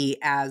they see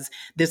as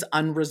this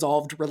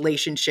unresolved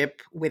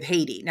relationship with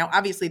Haiti. Now,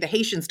 obviously, the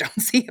Haitians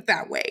don't see it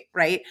that way,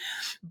 right?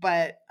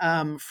 But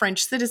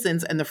French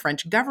citizens and the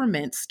French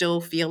government still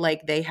feel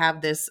like they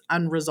have this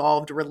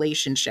unresolved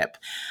relationship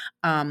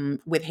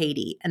with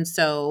Haiti. And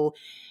so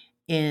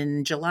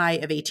in July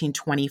of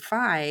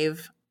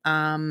 1825,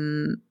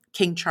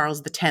 King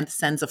Charles X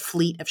sends a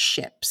fleet of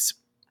ships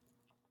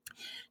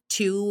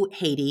to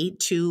Haiti,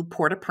 to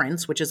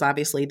Port-au-Prince, which is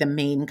obviously the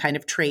main kind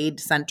of trade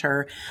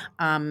center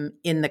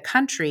in the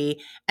country.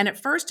 And at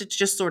first, it's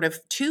just sort of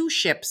 2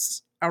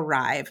 ships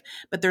arrive,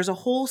 but there's a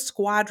whole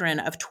squadron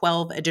of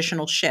 12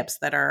 additional ships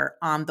that are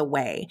on the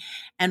way.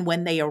 And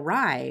when they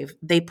arrive,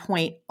 they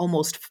point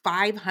almost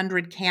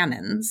 500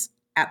 cannons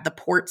at the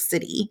port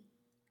city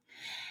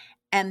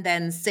and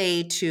then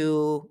say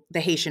to the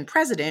Haitian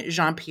president,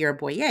 Jean-Pierre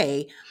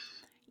Boyer,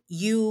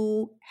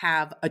 you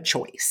have a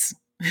choice.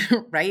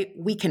 Right?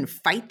 We can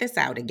fight this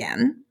out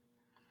again,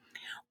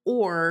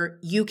 or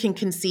you can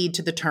concede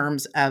to the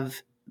terms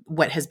of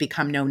what has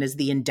become known as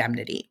the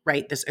indemnity,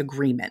 right? This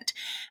agreement.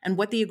 And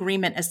what the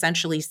agreement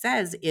essentially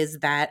says is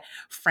that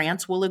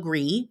France will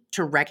agree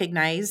to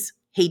recognize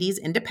Haiti's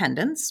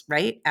independence,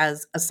 right,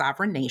 as a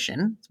sovereign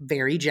nation. It's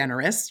very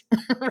generous,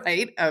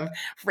 right, of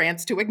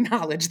France to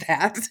acknowledge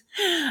that,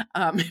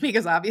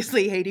 because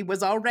obviously Haiti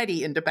was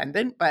already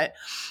independent, but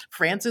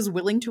France is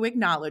willing to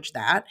acknowledge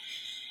that.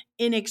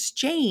 In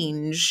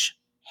exchange,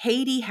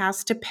 Haiti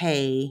has to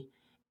pay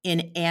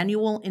in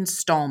annual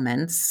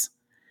installments,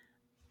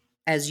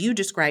 as you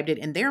described it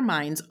in their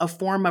minds, a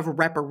form of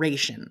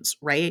reparations,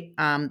 right?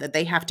 That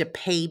they have to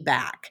pay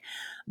back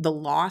the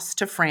loss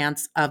to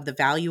France of the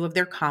value of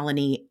their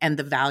colony and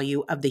the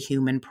value of the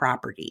human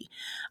property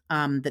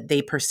that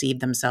they perceive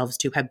themselves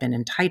to have been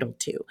entitled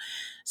to.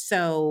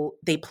 So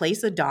they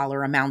place a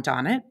dollar amount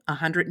on it,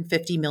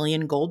 150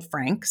 million gold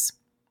francs,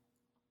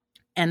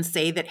 and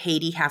say that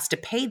Haiti has to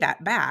pay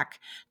that back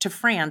to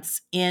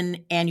France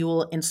in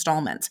annual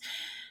installments.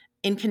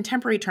 In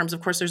contemporary terms, of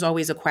course, there's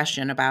always a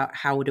question about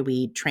how do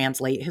we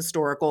translate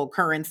historical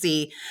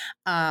currency,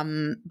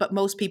 but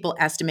most people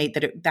estimate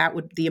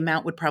that the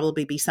amount would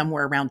probably be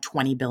somewhere around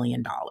 $20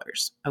 billion,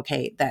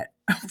 okay, that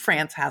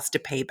France has to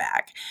pay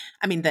back.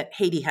 I mean, that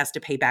Haiti has to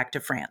pay back to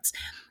France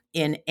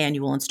in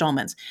annual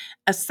installments.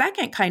 A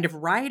second kind of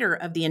rider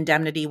of the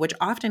indemnity, which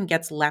often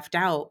gets left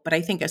out, but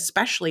I think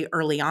especially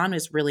early on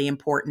is really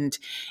important,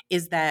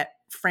 is that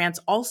France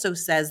also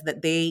says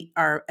that they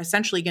are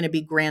essentially going to be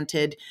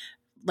granted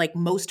like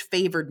most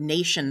favored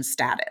nation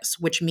status,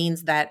 which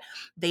means that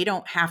they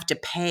don't have to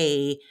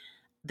pay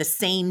the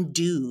same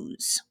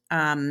dues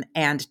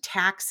and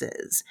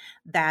taxes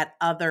that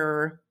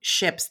other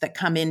ships that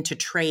come in to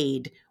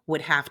trade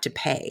would have to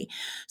pay.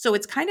 So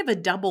it's kind of a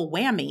double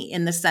whammy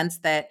in the sense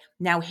that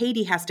now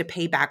Haiti has to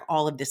pay back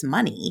all of this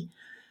money,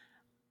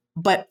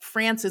 but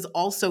France is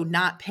also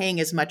not paying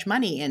as much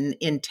money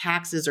in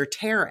taxes or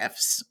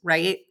tariffs,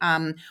 right,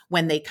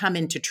 when they come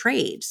into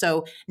trade.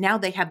 So now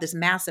they have this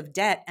massive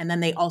debt, and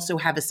then they also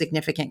have a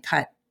significant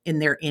cut in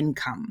their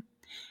income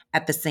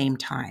at the same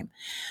time.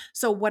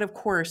 So what, of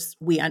course,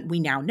 we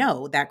now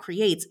know that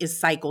creates is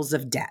cycles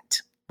of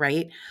debt,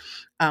 right?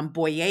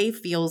 Boyer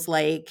feels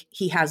like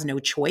he has no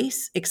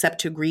choice except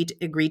to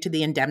agree to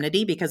the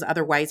indemnity, because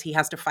otherwise he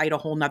has to fight a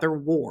whole nother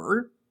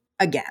war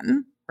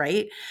again,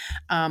 right?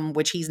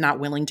 Which he's not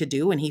willing to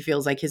do. And he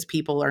feels like his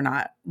people are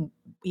not,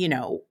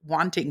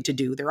 wanting to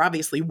do. They're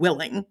obviously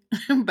willing,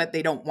 but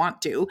they don't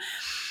want to.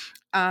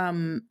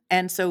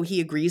 And so he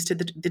agrees to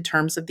the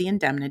terms of the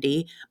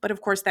indemnity. But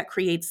of course, that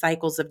creates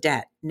cycles of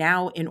debt.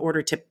 Now, in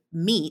order to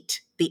meet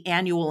the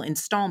annual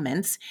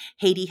installments,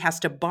 Haiti has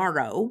to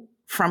borrow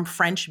from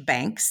French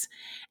banks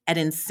at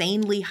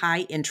insanely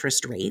high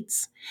interest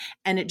rates.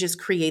 And it just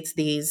creates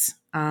these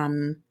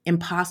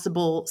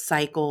impossible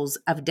cycles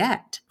of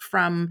debt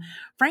from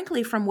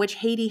which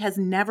Haiti has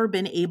never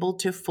been able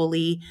to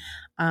fully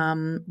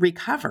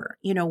recover.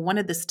 One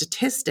of the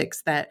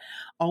statistics that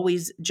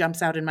always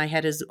jumps out in my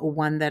head is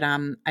one that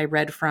I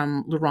read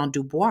from Laurent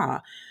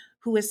Dubois,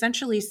 who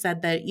essentially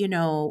said that,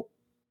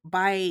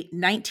 by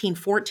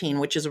 1914,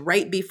 which is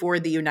right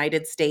before the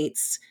United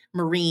States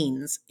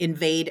Marines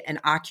invade and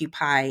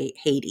occupy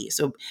Haiti,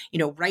 so,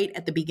 right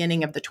at the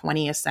beginning of the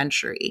 20th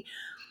century,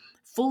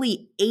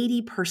 fully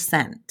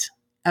 80%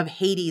 of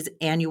Haiti's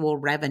annual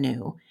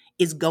revenue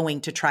is going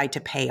to try to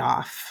pay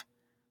off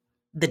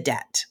the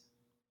debt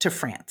to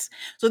France.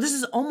 So this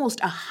is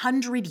almost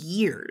 100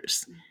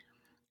 years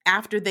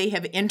after they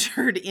have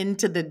entered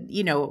into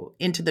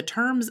the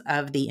terms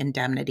of the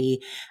indemnity.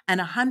 And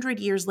 100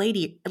 years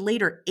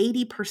later,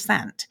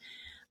 80%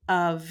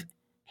 of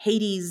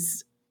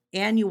Haiti's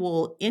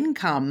annual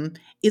income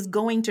is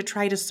going to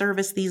try to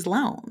service these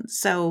loans.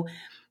 So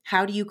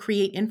how do you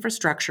create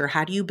infrastructure?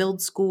 How do you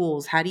build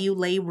schools? How do you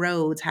lay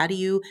roads? How do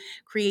you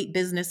create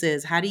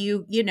businesses? How do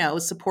you,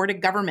 support a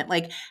government?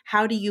 Like,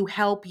 how do you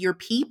help your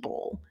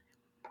people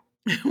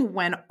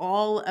when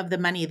all of the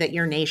money that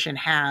your nation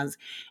has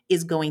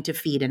is going to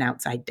feed an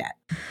outside debt?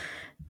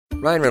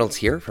 Ryan Reynolds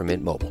here from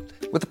Mint Mobile.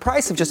 With the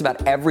price of just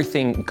about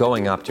everything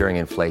going up during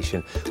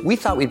inflation, we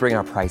thought we'd bring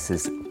our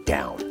prices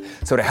down.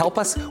 So to help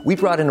us, we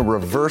brought in a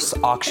reverse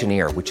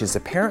auctioneer, which is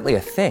apparently a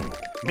thing.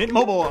 Mint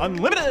Mobile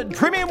Unlimited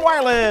Premium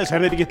Wireless. How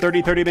to get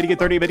 30, 30, bit to get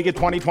 30, bit to get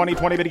 20, 20,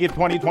 20, bit to get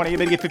 20, 20,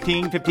 bit to get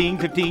 15, 15,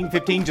 15,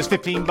 15, just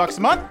 $15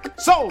 a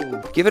month?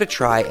 Sold! Give it a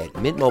try at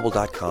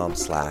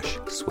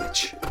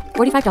mintmobile.com/switch.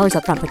 $45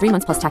 up front for 3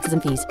 months plus taxes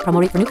and fees.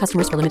 Promo rate for new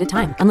customers for limited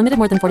time. Unlimited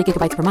more than 40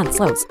 gigabytes per month.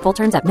 Slows full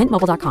terms at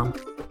mintmobile.com.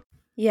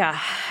 Yeah,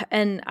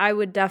 and I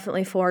would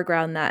definitely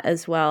foreground that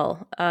as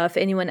well. If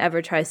anyone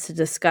ever tries to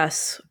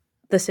discuss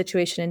the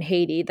situation in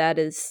Haiti, that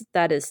is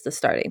the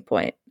starting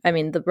point. I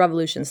mean, the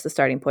revolution's the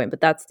starting point, but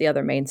that's the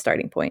other main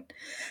starting point.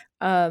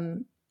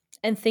 And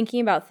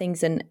thinking about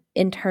things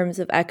in terms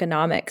of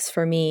economics,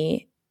 for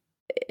me,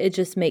 it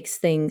just makes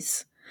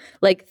things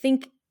like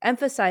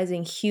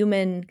emphasizing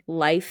human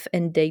life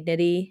and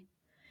dignity,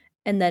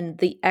 and then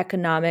the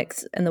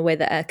economics and the way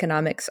the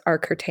economics are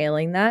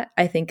curtailing that,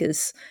 I think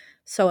is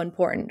so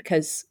important,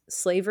 because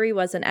slavery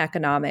wasn't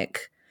economic.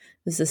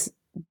 It was this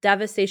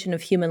devastation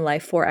of human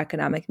life for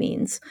economic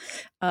means.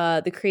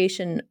 The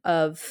creation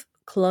of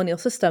colonial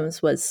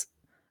systems was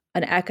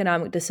an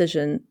economic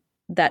decision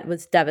that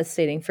was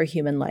devastating for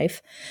human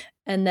life.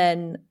 And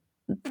then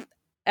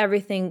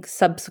everything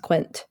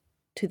subsequent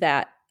to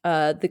that,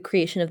 the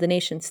creation of the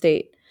nation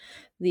state,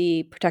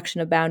 the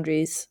protection of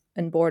boundaries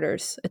and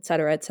borders, et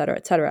cetera, et cetera,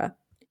 et cetera,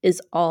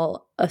 is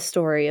all a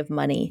story of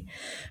money.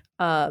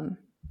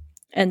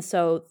 And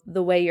so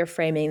the way you're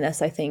framing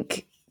this, I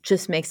think,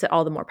 just makes it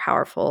all the more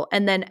powerful.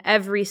 And then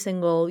every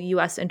single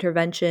U.S.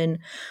 intervention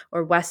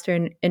or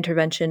Western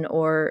intervention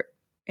or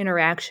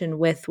interaction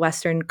with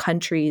Western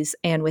countries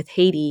and with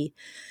Haiti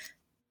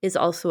is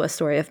also a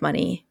story of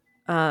money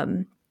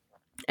and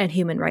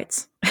human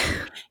rights.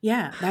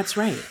 Yeah, that's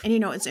right. And,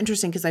 it's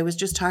interesting because I was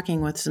just talking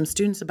with some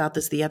students about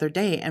this the other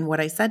day. And what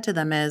I said to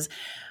them is,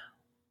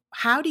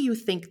 how do you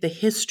think the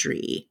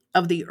history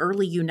of the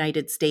early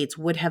United States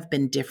would have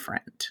been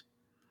different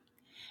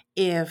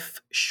if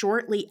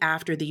shortly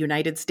after the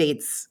United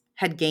States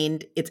had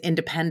gained its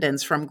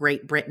independence from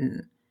Great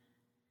Britain,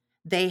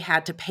 they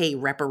had to pay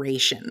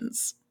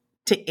reparations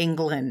to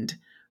England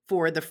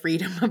for the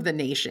freedom of the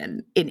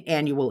nation in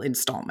annual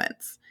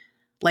installments?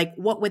 Like,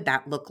 what would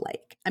that look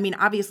like? I mean,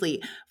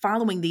 obviously,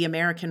 following the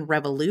American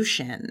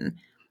Revolution,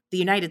 the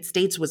United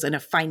States was in a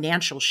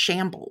financial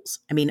shambles.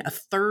 I mean, a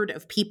third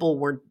of people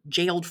were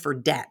jailed for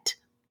debt,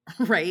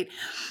 right?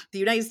 The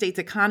United States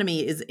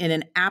economy is in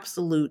an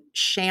absolute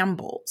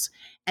shambles.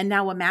 And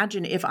now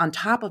imagine if on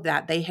top of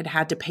that, they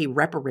had to pay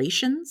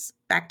reparations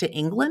back to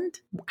England.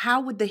 How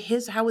would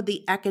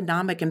the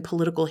economic and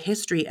political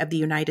history of the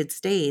United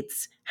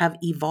States have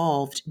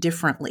evolved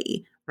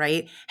differently,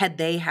 right? Had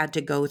they had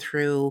to go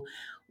through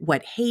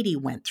what Haiti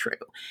went through.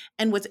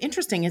 And what's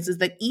interesting is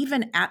that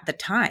even at the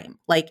time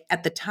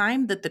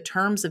that the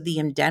terms of the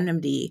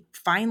indemnity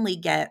finally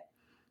get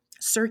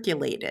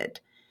circulated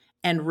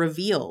and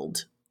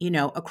revealed,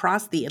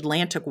 across the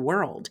Atlantic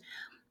world,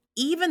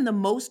 even the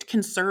most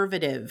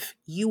conservative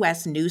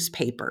U.S.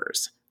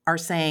 newspapers are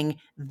saying,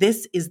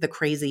 this is the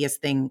craziest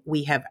thing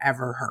we have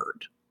ever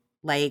heard.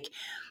 Like,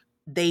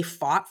 they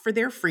fought for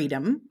their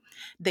freedom.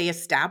 They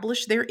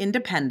established their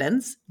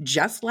independence,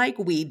 just like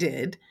we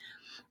did.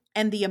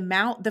 And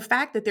the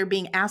fact that they're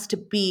being asked to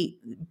pay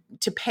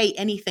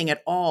anything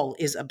at all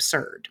is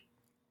absurd.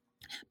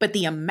 But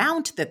the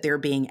amount that they're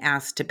being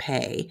asked to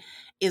pay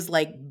is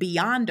like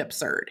beyond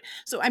absurd.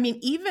 So, I mean,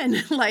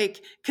 even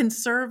like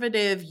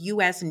conservative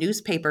US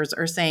newspapers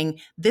are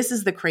saying this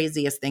is the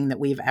craziest thing that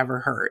we've ever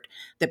heard.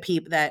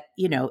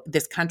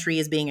 This country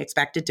is being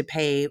expected to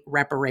pay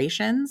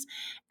reparations,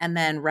 and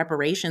then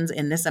reparations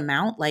in this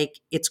amount,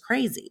 like, it's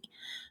crazy.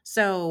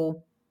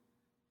 So,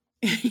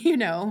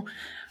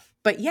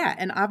 but yeah,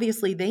 and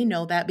obviously they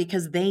know that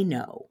because they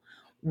know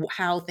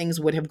how things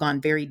would have gone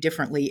very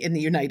differently in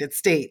the United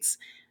States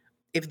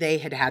if they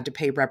had to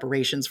pay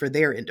reparations for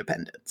their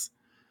independence.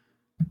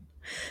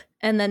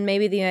 And then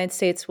maybe the United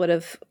States would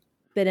have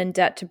been in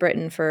debt to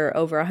Britain for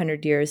over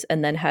 100 years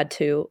and then had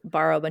to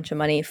borrow a bunch of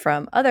money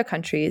from other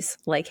countries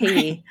like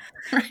Haiti.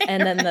 Right,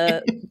 and then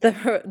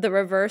the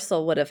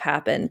reversal would have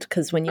happened,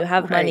 because when you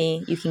have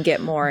money, you can get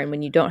more. And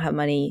when you don't have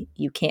money,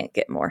 you can't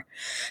get more.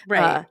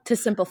 Right. To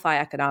simplify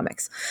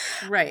economics.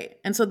 Right.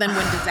 And so then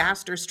when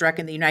disaster struck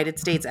in the United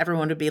States,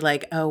 everyone would be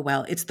like, oh,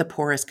 well, it's the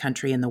poorest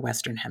country in the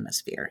Western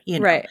Hemisphere.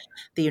 Right.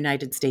 The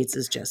United States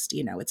is just,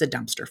 it's a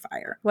dumpster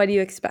fire. What do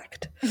you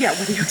expect? Yeah.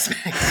 What do you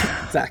expect?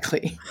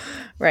 Exactly.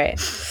 Right.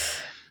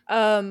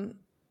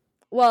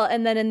 Well,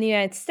 and then in the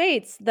United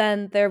States,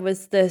 then there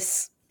was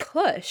this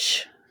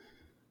push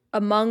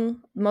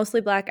among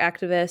mostly Black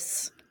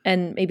activists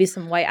and maybe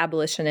some white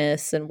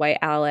abolitionists and white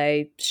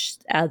allies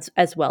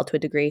as well to a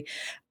degree,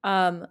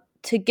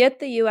 to get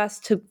the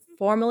U.S. to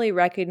formally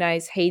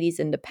recognize Haiti's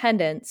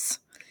independence.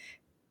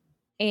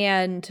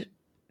 And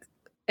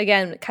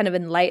again, kind of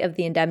in light of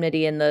the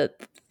indemnity and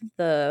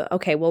the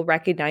okay, we'll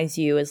recognize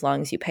you as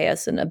long as you pay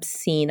us an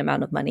obscene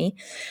amount of money.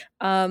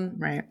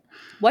 Right.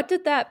 What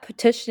did that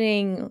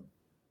petitioning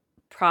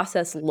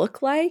process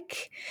look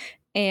like?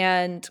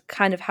 And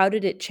kind of how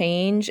did it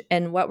change?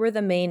 And what were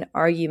the main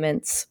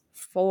arguments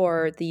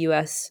for the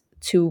U.S.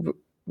 to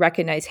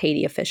recognize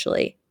Haiti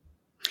officially?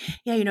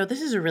 Yeah,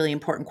 this is a really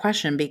important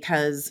question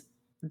because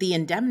the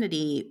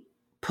indemnity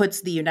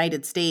puts the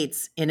United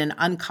States in an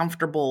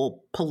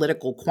uncomfortable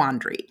political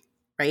quandary,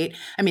 right?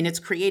 I mean, it's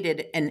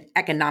created an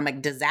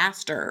economic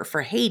disaster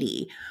for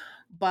Haiti,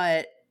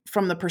 but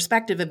from the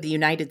perspective of the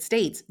United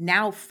States,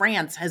 now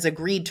France has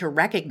agreed to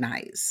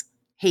recognize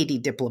Haiti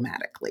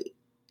diplomatically.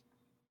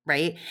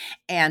 Right.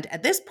 And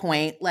at this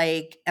point,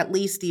 like at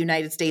least the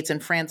United States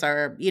and France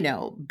are,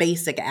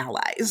 basic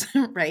allies.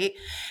 Right.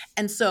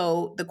 And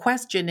so the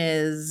question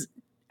is,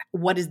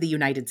 what is the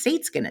United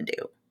States going to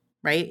do?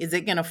 Right. Is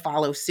it going to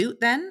follow suit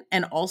then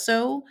and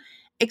also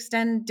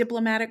extend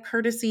diplomatic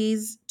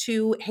courtesies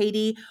to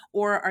Haiti,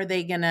 or are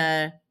they going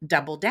to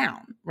double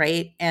down,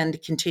 right,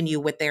 and continue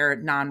with their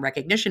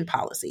non-recognition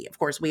policy? Of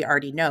course, we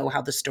already know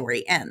how the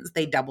story ends.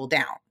 They double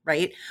down,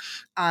 right,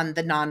 on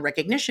the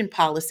non-recognition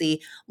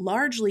policy,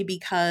 largely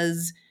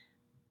because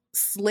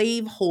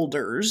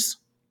slaveholders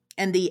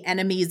and the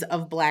enemies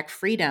of Black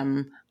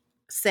freedom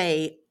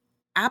say,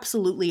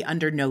 absolutely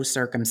under no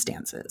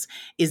circumstances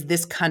is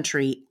this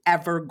country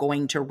ever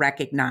going to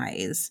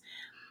recognize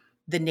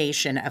the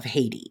nation of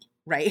Haiti,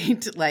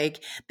 right?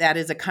 Like that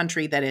is a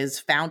country that is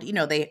found,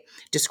 they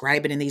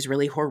describe it in these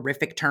really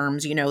horrific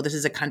terms. This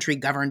is a country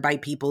governed by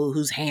people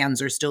whose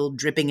hands are still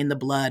dripping in the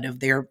blood of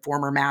their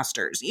former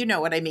masters. You know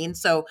what I mean?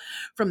 So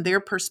from their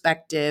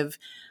perspective,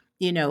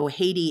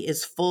 Haiti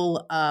is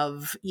full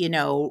of,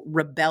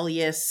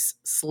 rebellious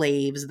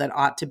slaves that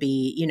ought to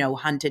be,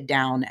 hunted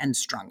down and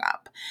strung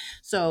up.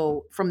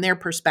 So from their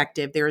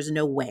perspective, there is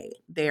no way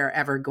they are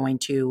ever going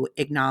to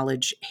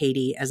acknowledge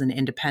Haiti as an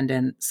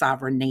independent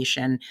sovereign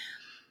nation,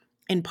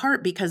 in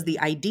part because the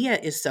idea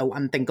is so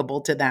unthinkable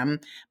to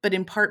them, but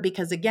in part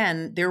because,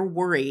 again, they're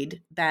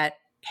worried that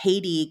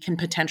Haiti can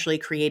potentially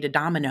create a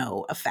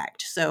domino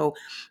effect. So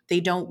they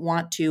don't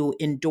want to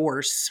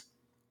endorse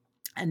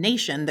a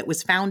nation that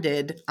was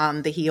founded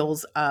on the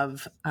heels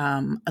of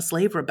a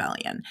slave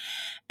rebellion.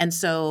 And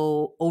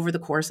so over the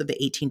course of the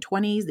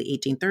 1820s, the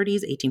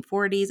 1830s,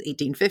 1840s,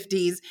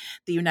 1850s,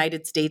 the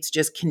United States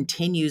just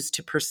continues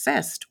to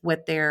persist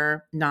with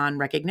their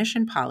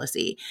non-recognition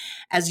policy.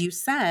 As you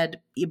said,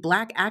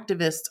 Black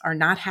activists are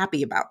not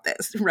happy about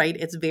this, right?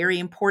 It's very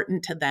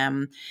important to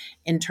them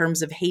in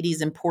terms of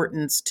Haiti's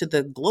importance to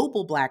the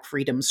global Black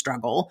freedom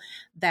struggle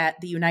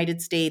that the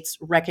United States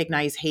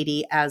recognize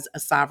Haiti as a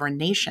sovereign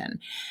nation.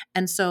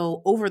 And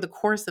so over the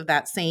course of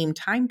that same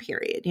time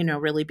period,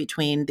 really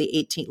between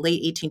the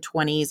late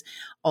 1820s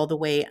all the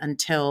way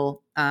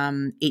until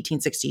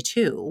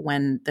 1862,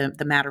 when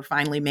the matter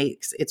finally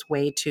makes its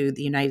way to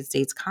the United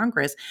States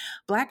Congress,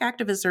 Black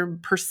activists are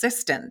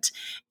persistent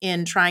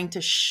in trying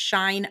to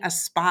shine a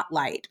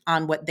spotlight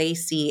on what they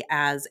see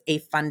as a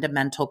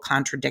fundamental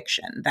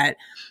contradiction, that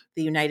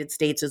the United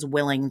States is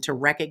willing to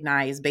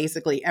recognize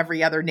basically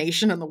every other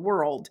nation in the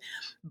world,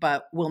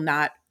 but will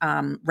not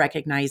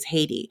recognize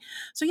Haiti.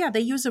 So yeah, they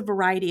use a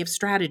variety of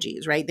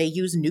strategies, right? They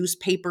use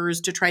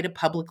newspapers to try to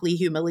publicly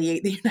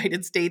humiliate the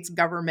United States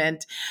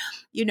government,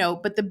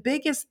 but the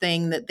biggest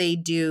thing that they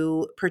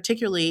do,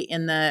 particularly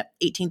in the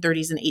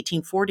 1830s and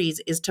 1840s,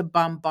 is to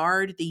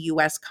bombard the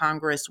U.S.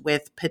 Congress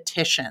with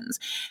petitions.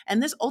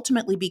 And this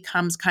ultimately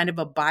becomes kind of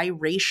a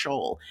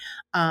biracial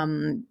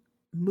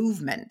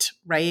movement,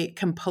 right?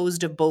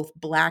 Composed of both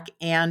Black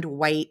and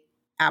white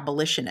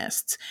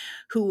abolitionists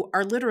who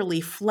are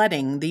literally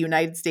flooding the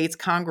United States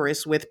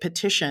Congress with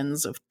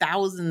petitions of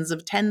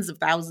tens of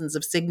thousands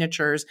of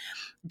signatures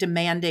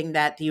demanding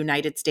that the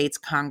United States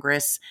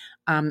Congress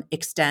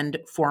extend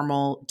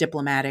formal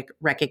diplomatic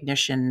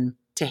recognition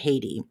to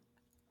Haiti.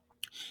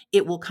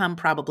 It will come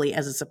probably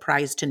as a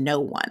surprise to no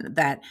one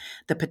that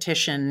the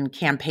petition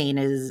campaign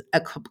is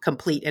a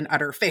complete and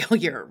utter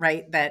failure,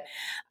 right? That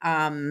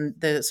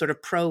the sort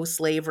of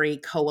pro-slavery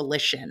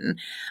coalition,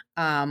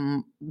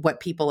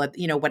 what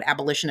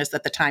abolitionists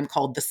at the time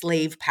called the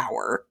slave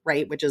power,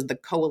 right, which is the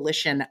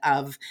coalition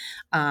of,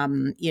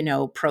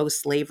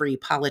 pro-slavery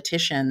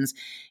politicians,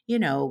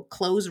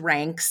 close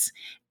ranks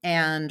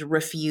and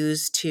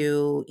refuse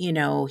to,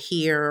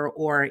 hear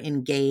or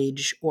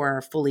engage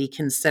or fully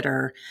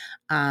consider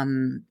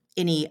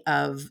any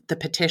of the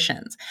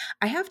petitions.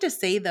 I have to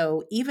say,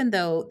 though, even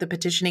though the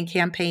petitioning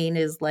campaign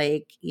is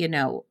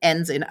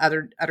ends in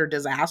utter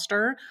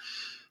disaster,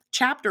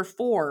 Chapter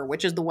 4,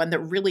 which is the one that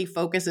really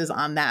focuses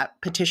on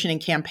that petitioning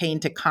campaign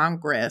to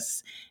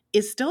Congress,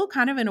 is still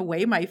kind of in a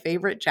way my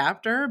favorite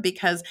chapter,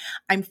 because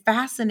I'm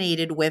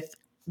fascinated with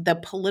the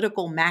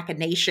political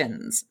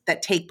machinations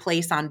that take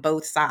place on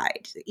both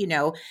sides. You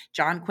know,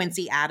 John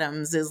Quincy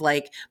Adams is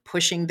like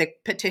pushing the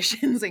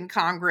petitions in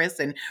Congress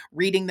and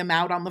reading them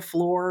out on the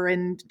floor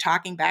and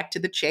talking back to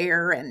the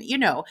chair. And, you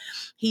know,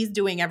 he's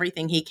doing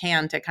everything he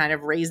can to kind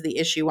of raise the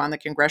issue on the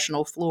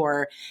congressional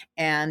floor.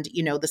 And,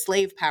 you know, the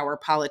slave power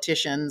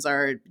politicians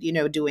are, you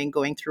know,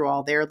 going through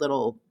all their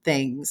little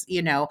things,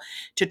 you know,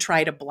 to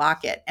try to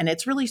block it. And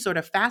it's really sort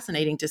of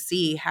fascinating to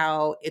see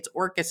how it's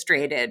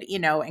orchestrated, you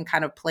know, and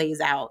kind of plays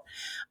out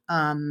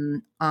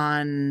on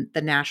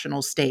the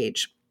national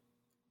stage.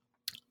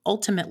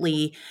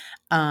 Ultimately,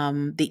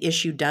 the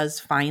issue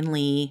does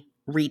finally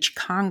reach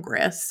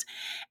Congress.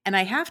 And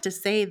I have to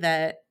say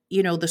that,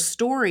 you know, the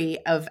story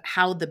of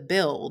how the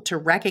bill to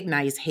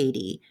recognize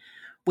Haiti,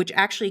 which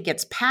actually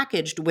gets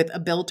packaged with a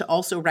bill to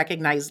also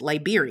recognize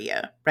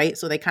Liberia, right?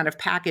 So they kind of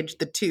packaged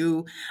the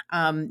two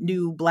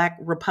new Black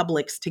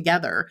republics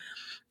together.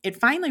 It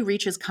finally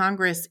reaches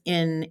Congress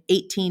in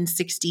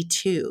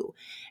 1862.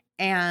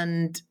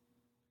 And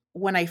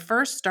when I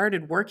first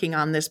started working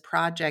on this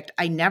project,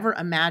 I never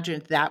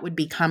imagined that would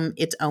become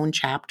its own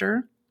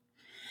chapter,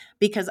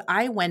 because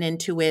I went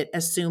into it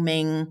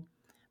assuming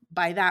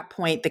by that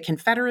point the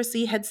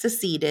Confederacy had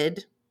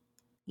seceded,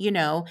 you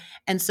know,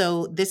 and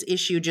so this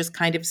issue just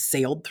kind of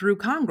sailed through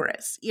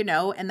Congress, you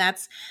know, and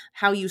that's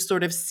how you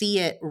sort of see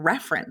it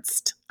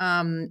referenced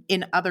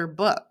in other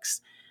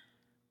books.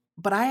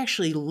 But I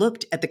actually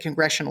looked at the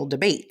congressional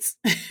debates.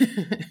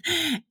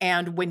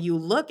 And when you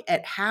look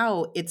at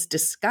how it's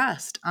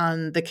discussed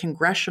on the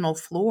congressional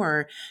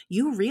floor,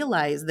 you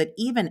realize that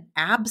even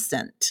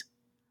absent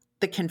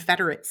the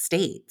Confederate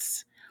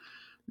states,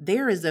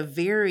 there is a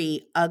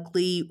very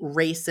ugly,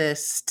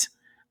 racist,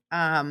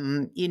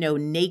 you know,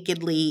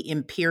 nakedly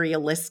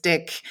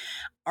imperialistic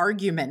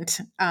argument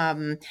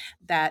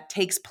that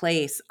takes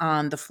place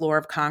on the floor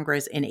of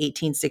Congress in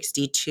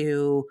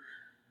 1862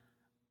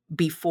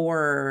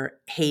 before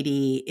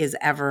Haiti is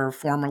ever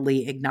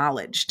formally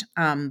acknowledged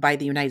by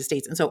the United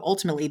States. And so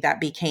ultimately that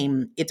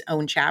became its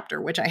own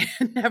chapter, which I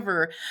had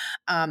never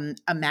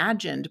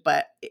imagined,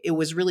 but it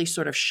was really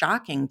sort of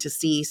shocking to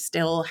see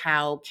still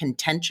how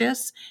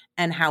contentious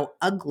and how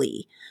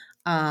ugly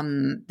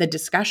the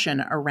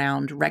discussion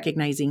around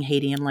recognizing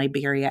Haiti and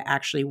Liberia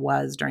actually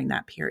was during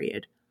that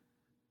period.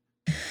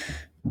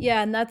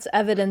 Yeah, and that's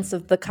evidence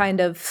of the kind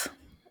of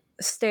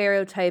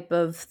stereotype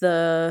of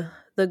the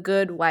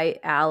good white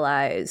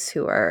allies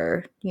who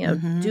are, you know,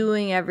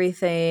 doing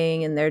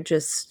everything, and they're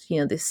just, you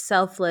know, this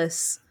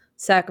selfless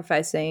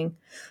sacrificing.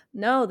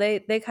 No, they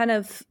kind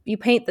of, you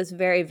paint this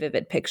very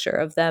vivid picture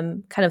of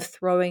them kind of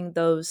throwing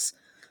those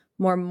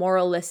more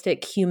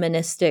moralistic,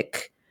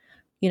 humanistic,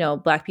 you know,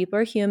 Black people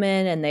are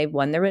human and they've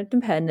won their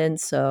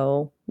independence,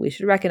 so we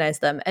should recognize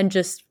them, and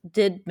just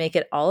did make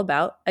it all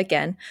about,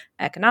 again,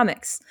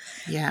 economics.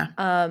 Yeah.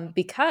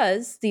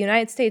 Because the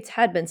United States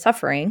had been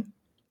suffering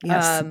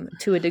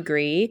to a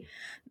degree.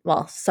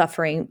 Well,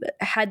 suffering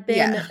had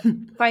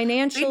been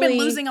financially. They've been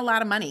losing a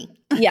lot of money.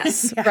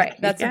 Yes, yeah, right.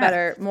 That's a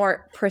better,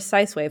 more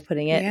precise way of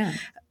putting it. Yeah.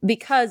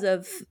 Because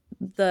of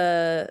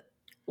the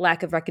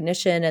lack of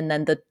recognition, and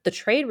then the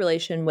trade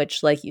relation,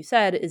 which, like you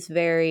said, is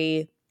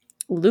very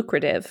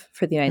lucrative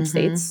for the United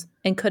States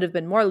and could have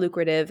been more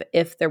lucrative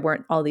if there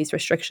weren't all these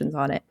restrictions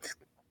on it.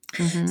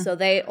 So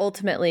they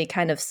ultimately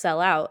kind of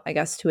sell out, I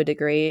guess, to a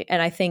degree.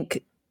 And I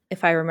think,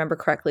 if I remember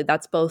correctly,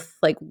 that's both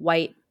like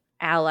white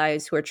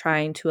allies who are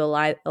trying to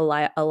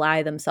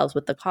ally themselves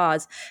with the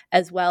cause,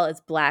 as well as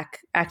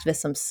Black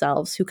activists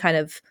themselves who kind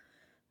of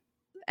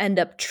end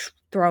up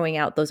throwing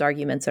out those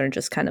arguments and are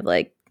just kind of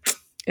like,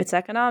 it's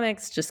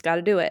economics, just got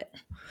to do it.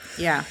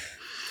 Yeah.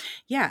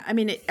 Yeah, I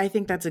mean, I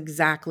think that's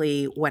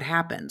exactly what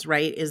happens,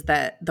 right? Is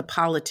that the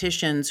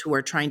politicians who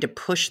are trying to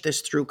push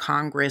this through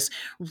Congress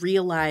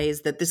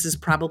realize that this is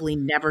probably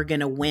never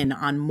going to win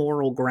on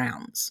moral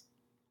grounds.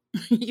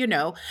 You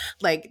know,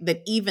 like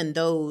that even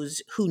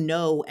those who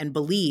know and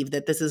believe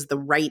that this is the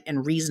right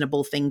and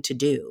reasonable thing to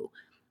do,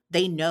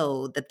 they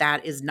know that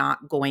that is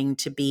not going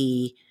to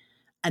be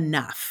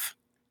enough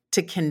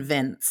to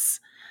convince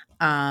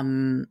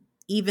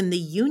even the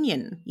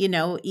Union, you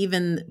know,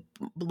 even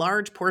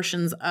large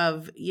portions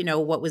of, you know,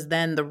 what was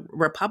then the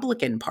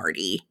Republican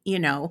Party, you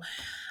know,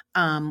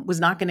 was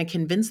not going to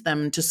convince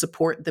them to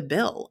support the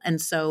bill.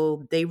 And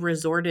so they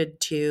resorted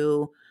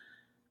to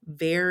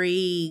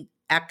very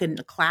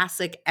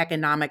classic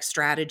economic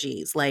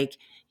strategies, like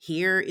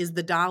here is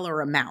the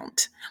dollar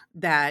amount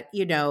that,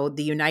 you know,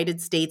 the United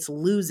States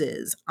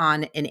loses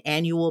on an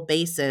annual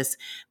basis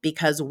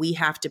because we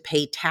have to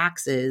pay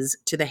taxes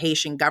to the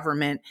Haitian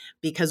government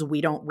because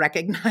we don't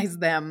recognize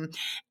them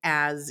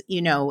as,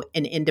 you know,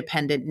 an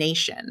independent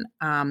nation.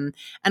 And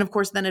of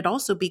course, then it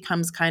also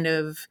becomes kind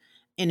of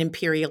an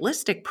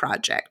imperialistic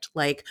project.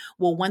 Like,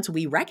 well, once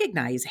we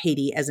recognize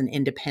Haiti as an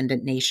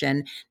independent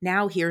nation,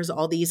 now here's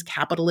all these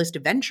capitalist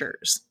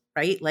ventures,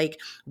 right? Like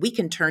we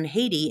can turn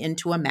Haiti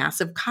into a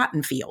massive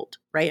cotton field,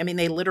 right? I mean,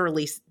 they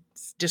literally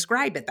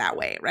describe it that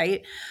way,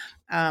 right?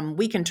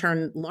 We can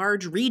turn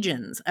large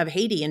regions of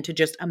Haiti into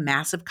just a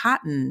massive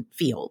cotton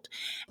field.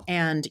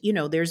 And,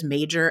 there's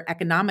major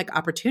economic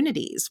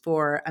opportunities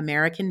for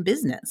American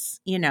business,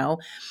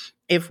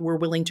 if we're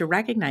willing to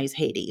recognize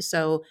Haiti.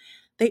 So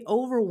they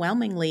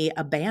overwhelmingly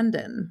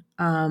abandon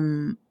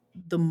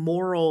the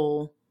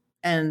moral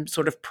and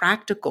sort of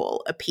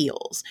practical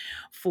appeals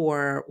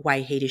for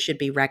why Haiti should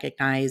be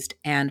recognized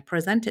and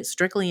present it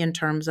strictly in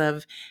terms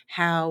of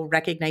how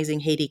recognizing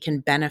Haiti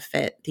can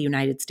benefit the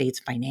United States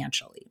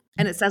financially.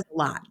 And it says a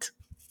lot.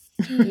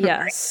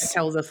 Yes. It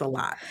tells us a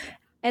lot.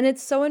 And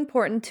it's so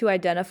important to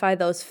identify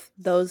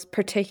those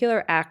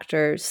particular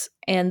actors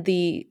and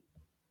the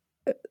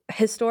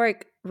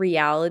historic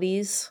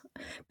realities,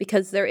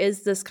 because there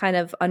is this kind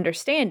of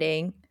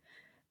understanding,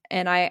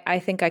 and I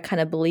think I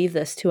kind of believe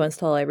this too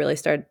until I really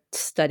started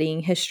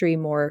studying history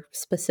more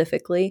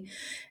specifically,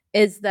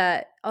 is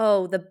that,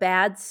 the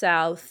bad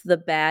South, the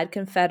bad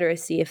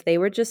Confederacy, if they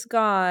were just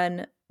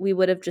gone, we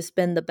would have just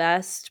been the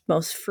best,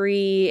 most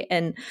free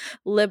and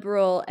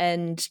liberal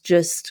and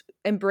just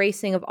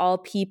embracing of all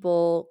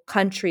people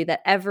country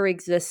that ever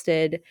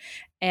existed.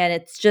 And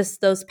it's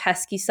just those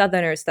pesky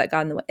Southerners that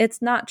got in the way.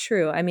 It's not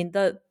true. I mean,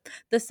 the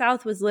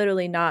South was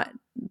literally not,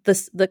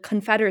 the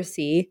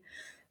Confederacy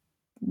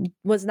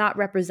was not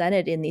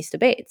represented in these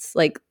debates.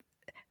 Like,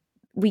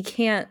 we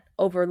can't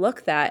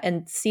overlook that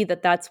and see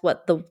that that's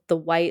what the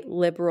white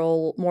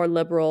liberal, more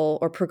liberal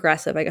or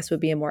progressive, I guess would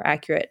be a more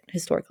accurate,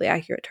 historically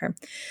accurate term,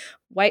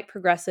 white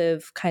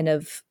progressive kind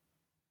of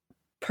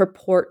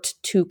purport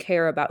to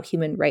care about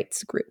human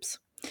rights groups.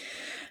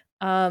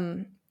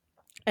 And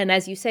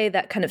as you say,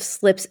 that kind of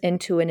slips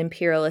into an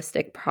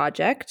imperialistic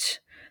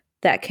project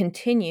that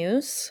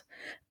continues.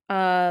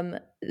 The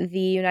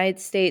United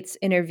States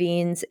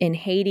intervenes in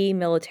Haiti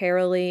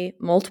militarily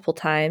multiple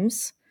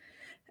times,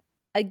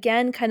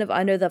 again, kind of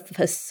under the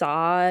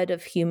facade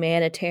of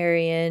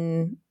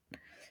humanitarian.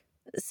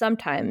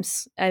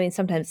 Sometimes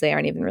they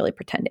aren't even really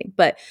pretending,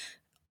 but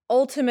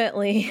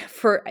ultimately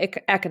for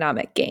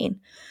economic gain.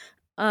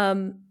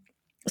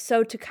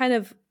 So to kind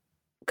of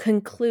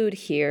conclude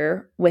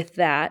here with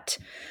that,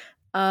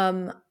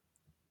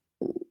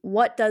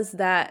 what does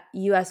that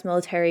U.S.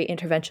 military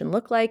intervention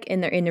look like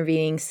in their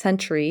intervening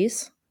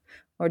centuries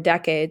or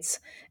decades?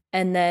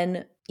 And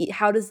then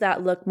how does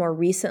that look more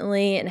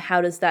recently? And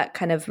how does that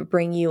kind of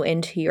bring you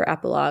into your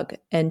epilogue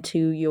and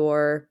to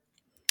your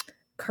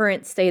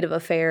current state of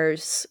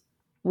affairs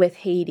with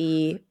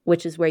Haiti,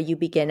 which is where you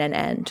begin and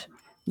end?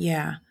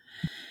 Yeah.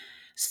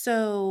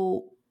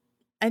 So,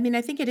 I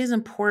think it is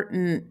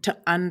important to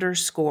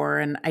underscore,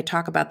 and I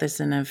talk about this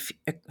in a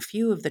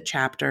few of the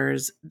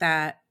chapters,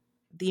 that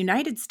the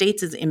United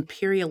States'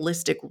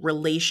 imperialistic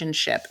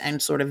relationship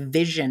and sort of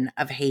vision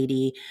of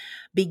Haiti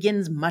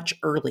begins much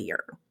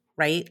earlier,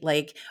 right?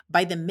 Like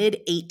by the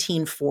mid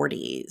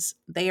 1840s,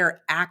 they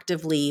are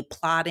actively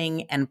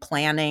plotting and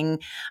planning,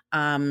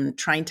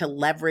 trying to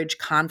leverage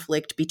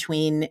conflict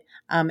between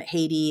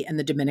Haiti and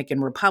the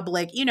Dominican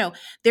Republic.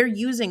 They're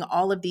using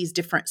all of these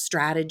different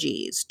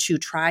strategies to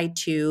try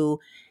to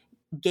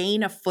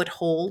gain a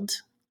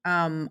foothold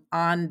on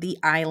the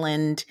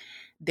island.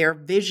 Their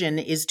vision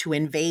is to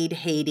invade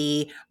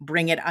Haiti,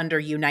 bring it under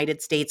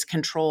United States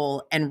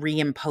control, and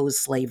reimpose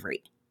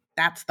slavery.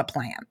 That's the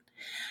plan.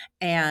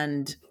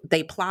 And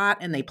they plot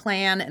and they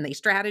plan and they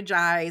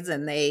strategize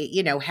and they,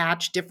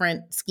 hatch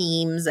different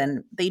schemes,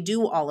 and they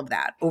do all of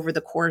that over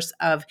the course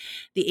of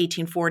the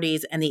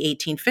 1840s and the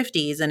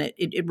 1850s, and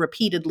it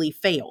repeatedly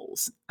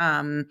fails.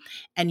 And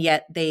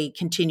yet they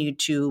continue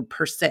to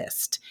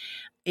persist.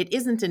 It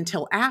isn't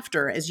until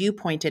after, as you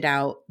pointed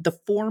out, the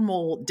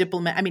formal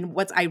diplomat.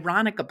 What's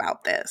ironic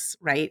about this,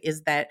 right,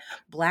 is that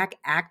Black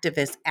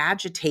activists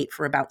agitate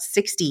for about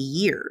 60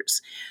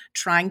 years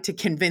trying to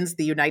convince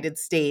the United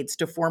States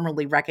to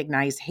formally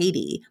recognize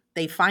Haiti.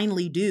 They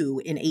finally do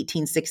in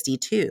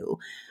 1862.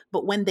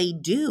 But when they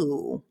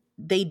do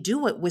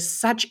it with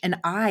such an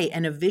eye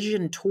and a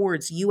vision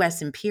towards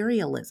U.S.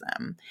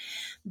 imperialism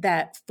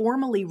that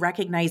formally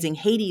recognizing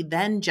Haiti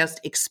then just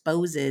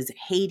exposes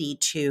Haiti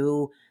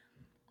to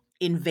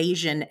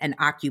invasion and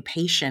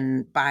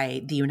occupation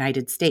by the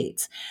United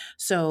States.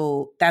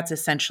 So that's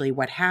essentially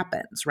what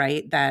happens,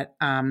 right? That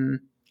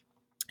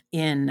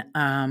in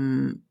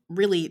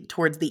really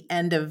towards the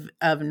end of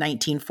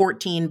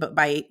 1914, but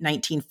by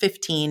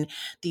 1915,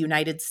 the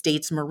United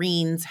States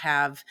Marines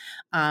have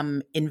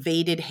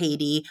invaded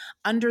Haiti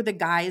under the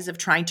guise of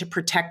trying to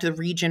protect the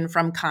region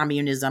from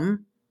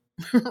communism,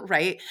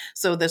 right?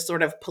 So the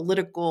sort of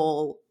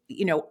political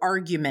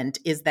argument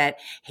is that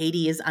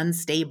Haiti is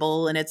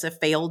unstable and it's a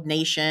failed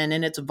nation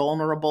and it's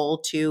vulnerable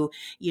to,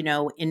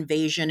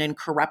 invasion and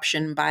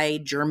corruption by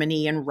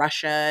Germany and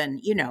Russia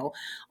and,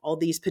 all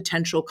these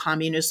potential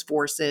communist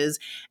forces.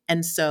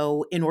 And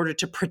so in order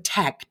to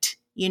protect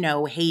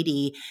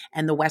Haiti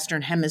and the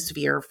Western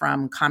Hemisphere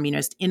from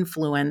communist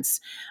influence,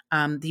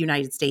 the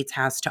United States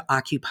has to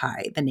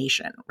occupy the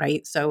nation,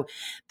 right? So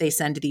they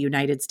send the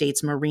United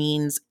States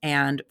Marines,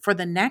 and for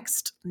the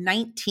next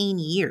 19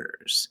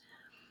 years,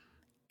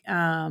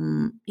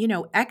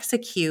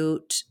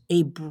 execute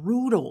a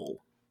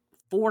brutal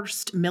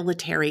forced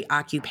military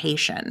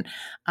occupation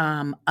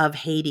of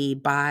Haiti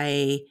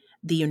by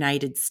the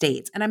United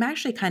States. And I'm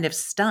actually kind of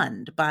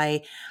stunned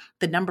by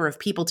the number of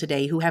people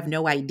today who have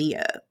no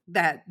idea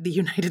that the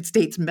United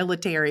States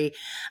military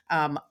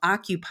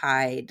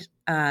occupied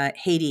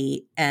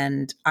Haiti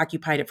and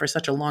occupied it for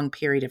such a long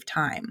period of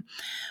time.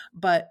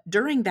 But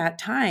during that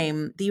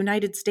time, the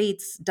United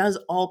States does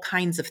all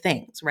kinds of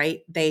things,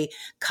 right? They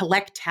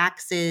collect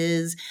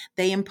taxes,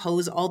 they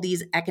impose all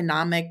these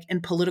economic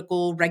and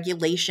political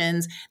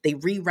regulations, they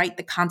rewrite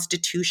the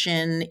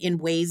Constitution in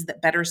ways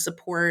that better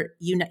support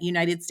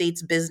United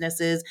States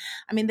businesses.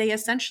 I mean, they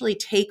essentially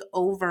take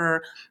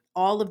over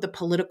all of the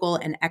political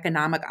and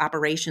economic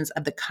operations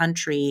of the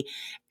country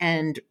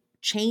and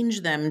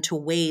change them to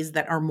ways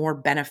that are more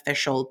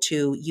beneficial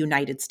to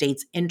United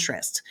States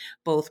interests,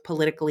 both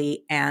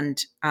politically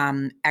and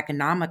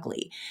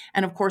economically.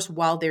 And of course,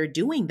 while they're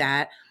doing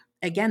that,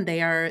 again,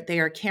 they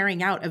are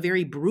carrying out a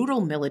very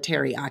brutal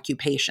military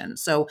occupation.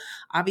 So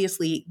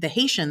obviously, the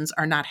Haitians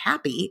are not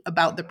happy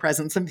about the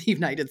presence of the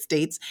United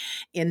States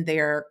in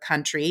their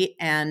country.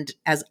 And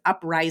as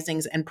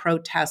uprisings and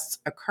protests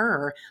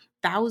occur,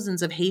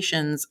 thousands of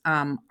Haitians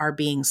are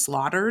being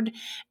slaughtered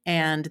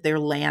and their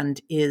land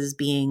is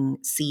being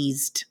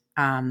seized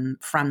from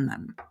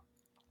them.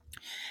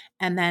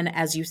 And then,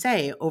 as you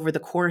say, over the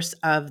course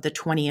of the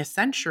 20th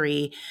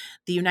century,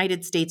 the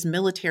United States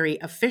military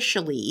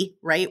officially,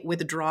 right,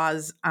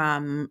 withdraws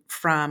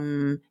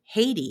from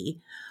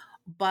Haiti,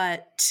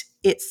 but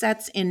it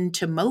sets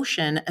into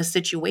motion a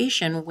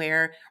situation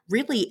where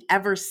really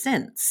ever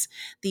since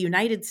the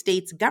United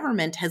States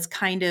government has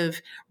kind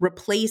of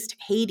replaced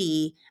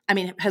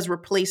has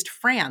replaced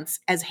France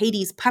as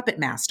Haiti's puppet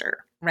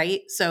master,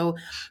 right? So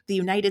the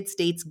United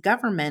States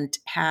government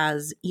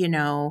has,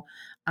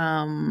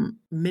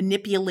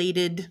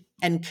 manipulated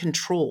and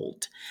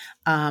controlled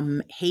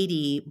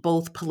Haiti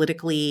both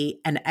politically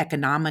and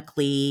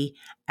economically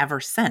ever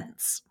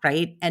since,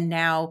 right? And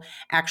now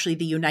actually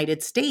the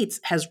United States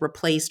has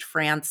replaced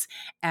France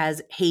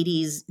as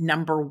Haiti's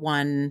number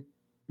one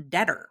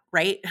debtor,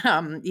 right?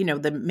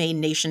 The main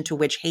nation to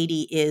which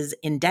Haiti is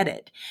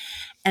indebted.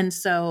 And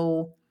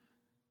so,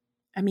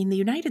 I mean, the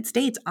United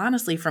States,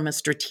 honestly, from a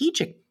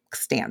strategic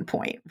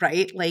standpoint,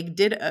 right, like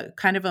did a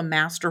kind of a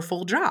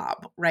masterful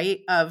job, right,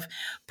 of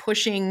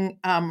pushing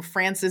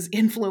France's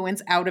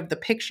influence out of the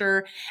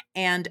picture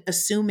and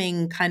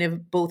assuming kind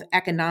of both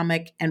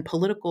economic and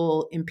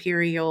political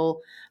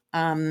imperial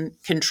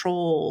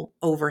control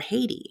over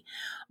Haiti.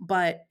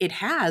 But it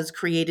has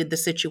created the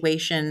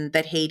situation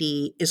that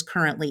Haiti is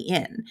currently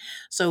in.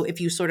 So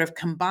if you sort of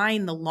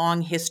combine the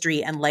long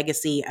history and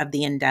legacy of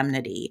the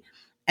indemnity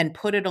and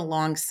put it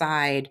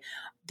alongside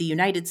the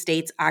United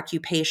States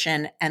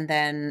occupation and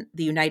then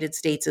the United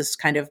States'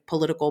 kind of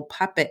political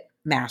puppet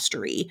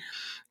mastery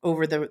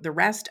over the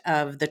rest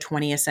of the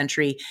 20th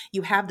century,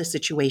 you have the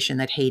situation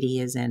that Haiti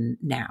is in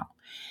now.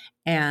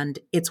 And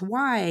it's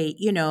why,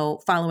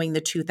 following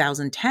the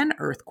 2010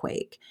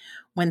 earthquake,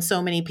 when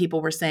so many people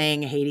were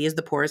saying Haiti is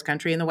the poorest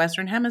country in the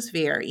Western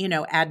Hemisphere,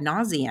 ad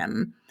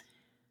nauseum,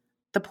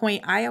 the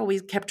point I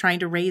always kept trying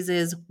to raise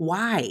is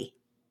why?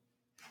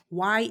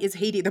 Why is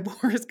Haiti the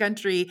poorest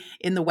country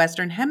in the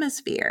Western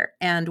Hemisphere?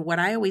 And what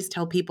I always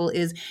tell people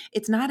is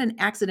it's not an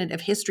accident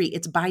of history,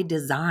 it's by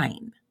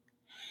design.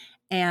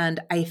 And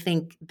I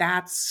think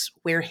that's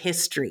where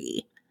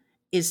history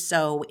is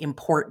so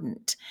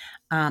important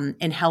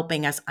in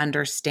helping us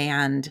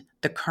understand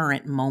the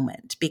current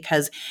moment,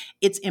 because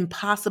it's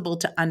impossible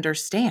to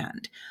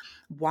understand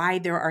why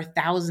there are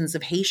thousands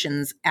of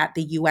Haitians at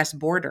the US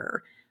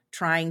border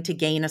trying to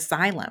gain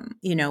asylum.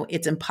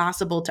 It's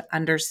impossible to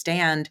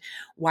understand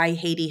why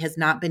Haiti has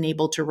not been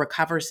able to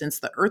recover since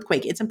the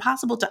earthquake. It's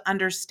impossible to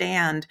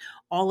understand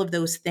all of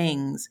those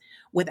things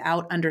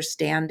without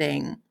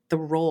understanding the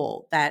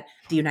role that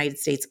the United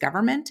States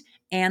government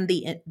and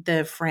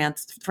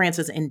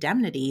France's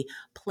indemnity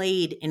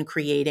played in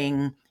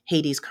creating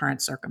Haiti's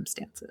current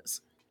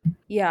circumstances.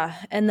 Yeah,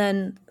 and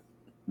then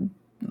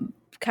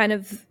kind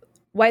of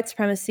white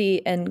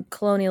supremacy and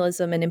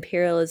colonialism and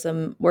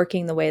imperialism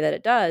working the way that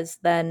it does,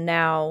 then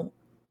now,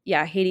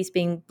 Haiti's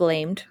being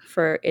blamed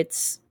for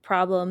its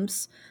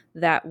problems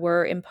that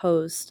were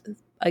imposed,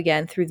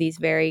 again, through these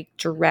very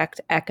direct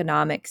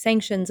economic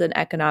sanctions and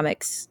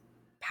economics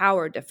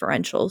power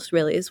differentials,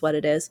 really is what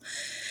it is.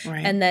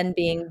 Right. And then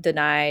being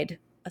denied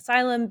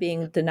asylum,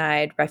 being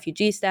denied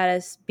refugee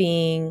status,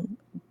 being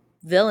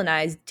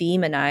villainized,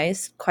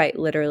 demonized, quite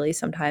literally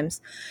sometimes,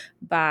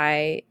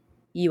 by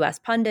US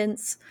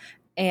pundits,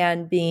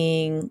 and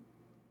being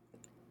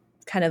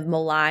kind of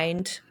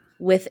maligned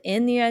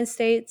within the United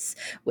States,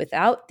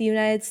 without the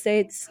United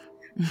States,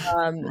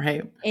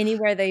 right,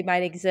 anywhere they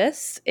might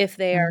exist, if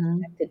they are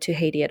connected to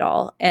Haiti at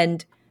all.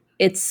 And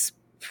it's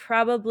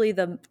probably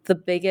the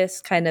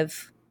biggest kind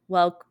of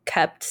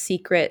well-kept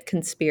secret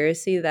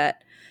conspiracy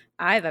that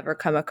I've ever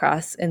come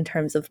across in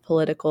terms of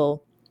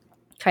political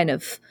kind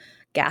of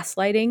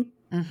gaslighting.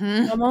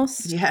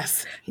 Almost.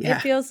 Yes. Yeah.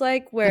 It feels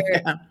like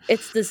where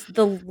it's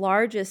the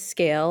largest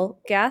scale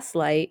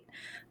gaslight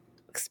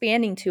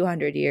spanning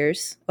 200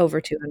 years,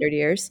 over 200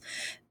 years.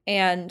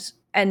 And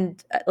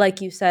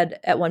like you said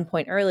at one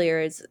point earlier,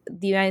 is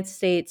the United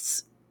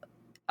States,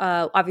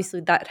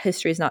 obviously that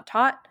history is not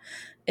taught.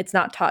 It's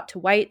not taught to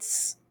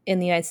whites in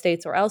the United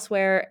States or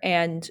elsewhere,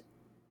 and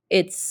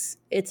it's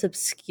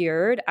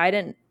obscured. I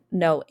didn't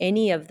know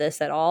any of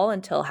this at all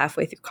until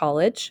halfway through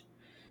college.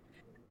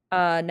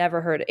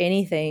 Never heard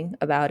anything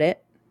about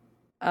it.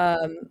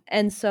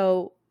 And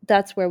so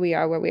that's where we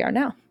are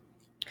now.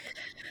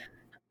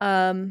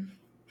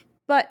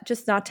 But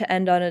just not to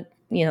end on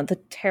the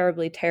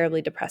terribly,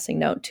 terribly depressing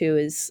note too,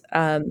 is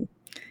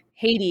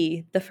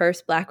Haiti, the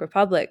first Black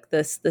republic,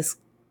 this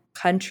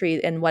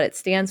country and what it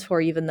stands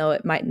for, even though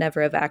it might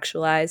never have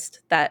actualized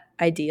that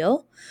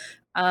ideal,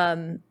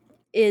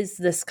 is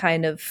this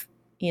kind of,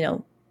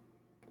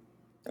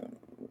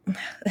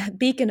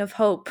 beacon of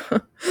hope,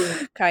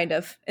 kind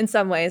of, in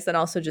some ways, and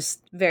also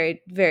just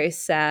very, very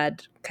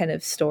sad kind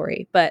of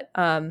story. But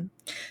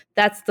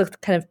that's the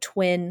kind of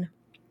twin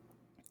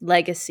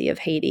legacy of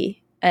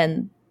Haiti,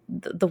 and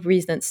the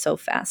reason it's so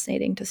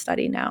fascinating to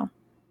study now.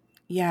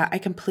 Yeah, I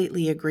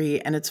completely agree.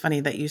 And it's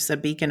funny that you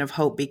said beacon of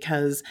hope,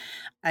 because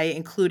I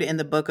include in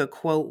the book a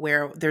quote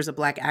where there's a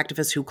Black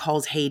activist who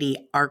calls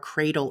Haiti our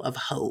cradle of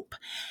hope.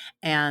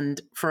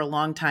 And for a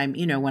long time,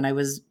 when I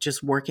was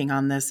just working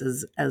on this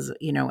as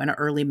an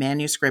early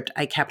manuscript,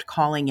 I kept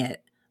calling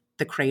it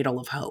the cradle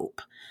of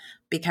hope,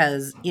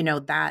 because,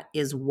 that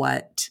is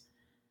what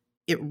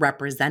it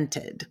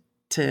represented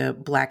to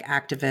Black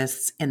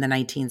activists in the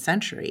 19th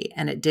century.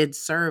 And it did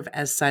serve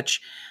as such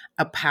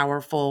a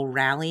powerful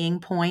rallying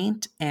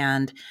point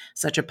and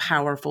such a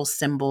powerful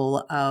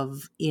symbol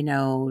of,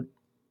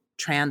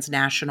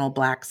 transnational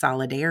Black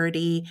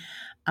solidarity,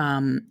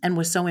 and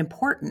was so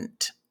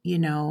important,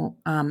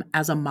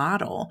 as a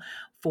model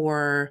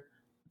for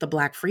the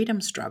Black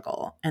freedom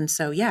struggle. And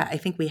so, yeah, I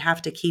think we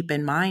have to keep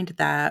in mind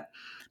that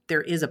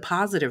there is a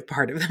positive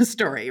part of the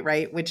story,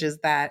 right? Which is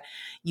that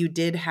you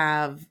did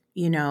have,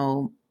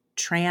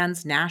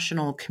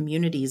 transnational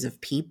communities of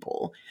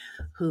people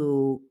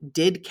who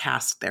did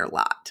cast their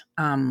lot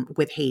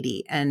with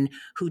Haiti, and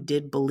who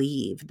did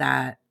believe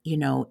that,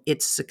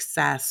 its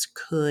success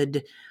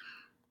could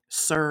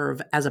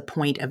serve as a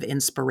point of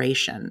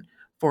inspiration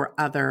for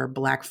other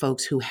Black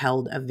folks who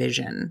held a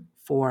vision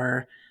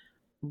for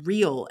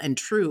real and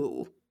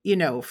true,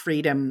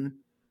 freedom,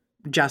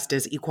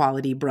 justice,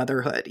 equality,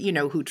 brotherhood,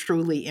 who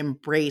truly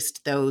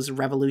embraced those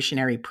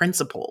revolutionary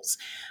principles,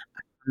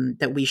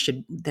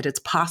 that it's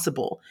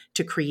possible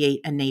to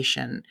create a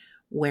nation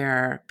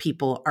where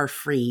people are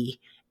free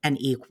and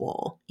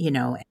equal,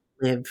 and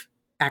live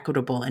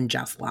equitable and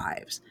just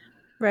lives.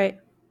 Right,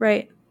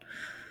 right.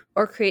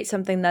 Or create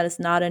something that is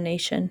not a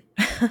nation.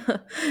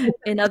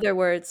 In other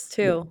words,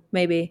 too,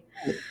 maybe.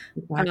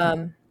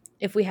 Exactly.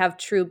 If we have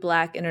true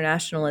Black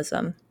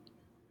internationalism.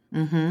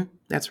 Mm-hmm.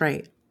 That's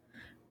right.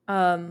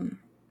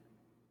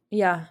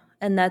 Yeah,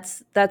 and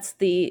that's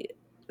the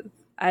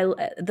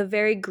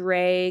very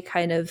gray,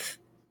 kind of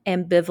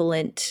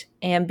ambivalent,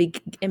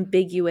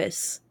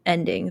 ambiguous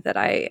ending that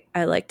I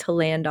like to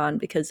land on,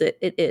 because it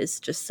is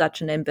just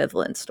such an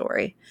ambivalent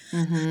story.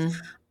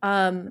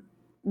 Mm-hmm.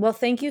 Well,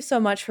 thank you so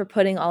much for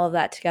putting all of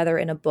that together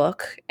in a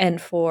book, and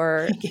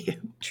for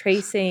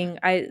tracing.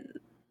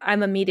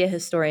 I'm a media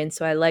historian,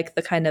 so I like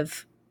the kind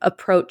of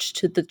approach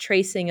to the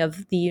tracing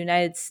of the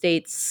United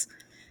States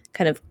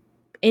kind of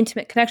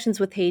intimate connections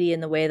with Haiti,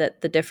 in the way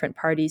that the different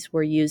parties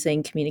were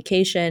using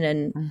communication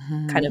and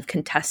kind of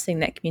contesting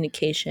that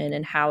communication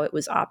and how it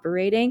was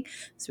operating.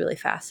 It's really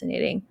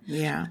fascinating.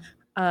 Yeah.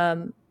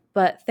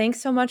 But thanks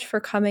so much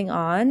for coming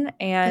on.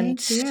 And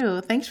thank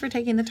you. Thanks for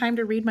taking the time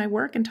to read my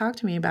work and talk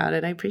to me about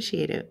it. I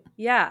appreciate it.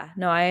 Yeah,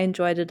 no, I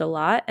enjoyed it a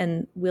lot,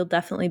 and we'll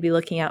definitely be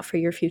looking out for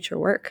your future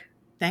work.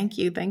 Thank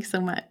you. Thanks so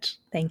much.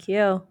 Thank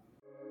you.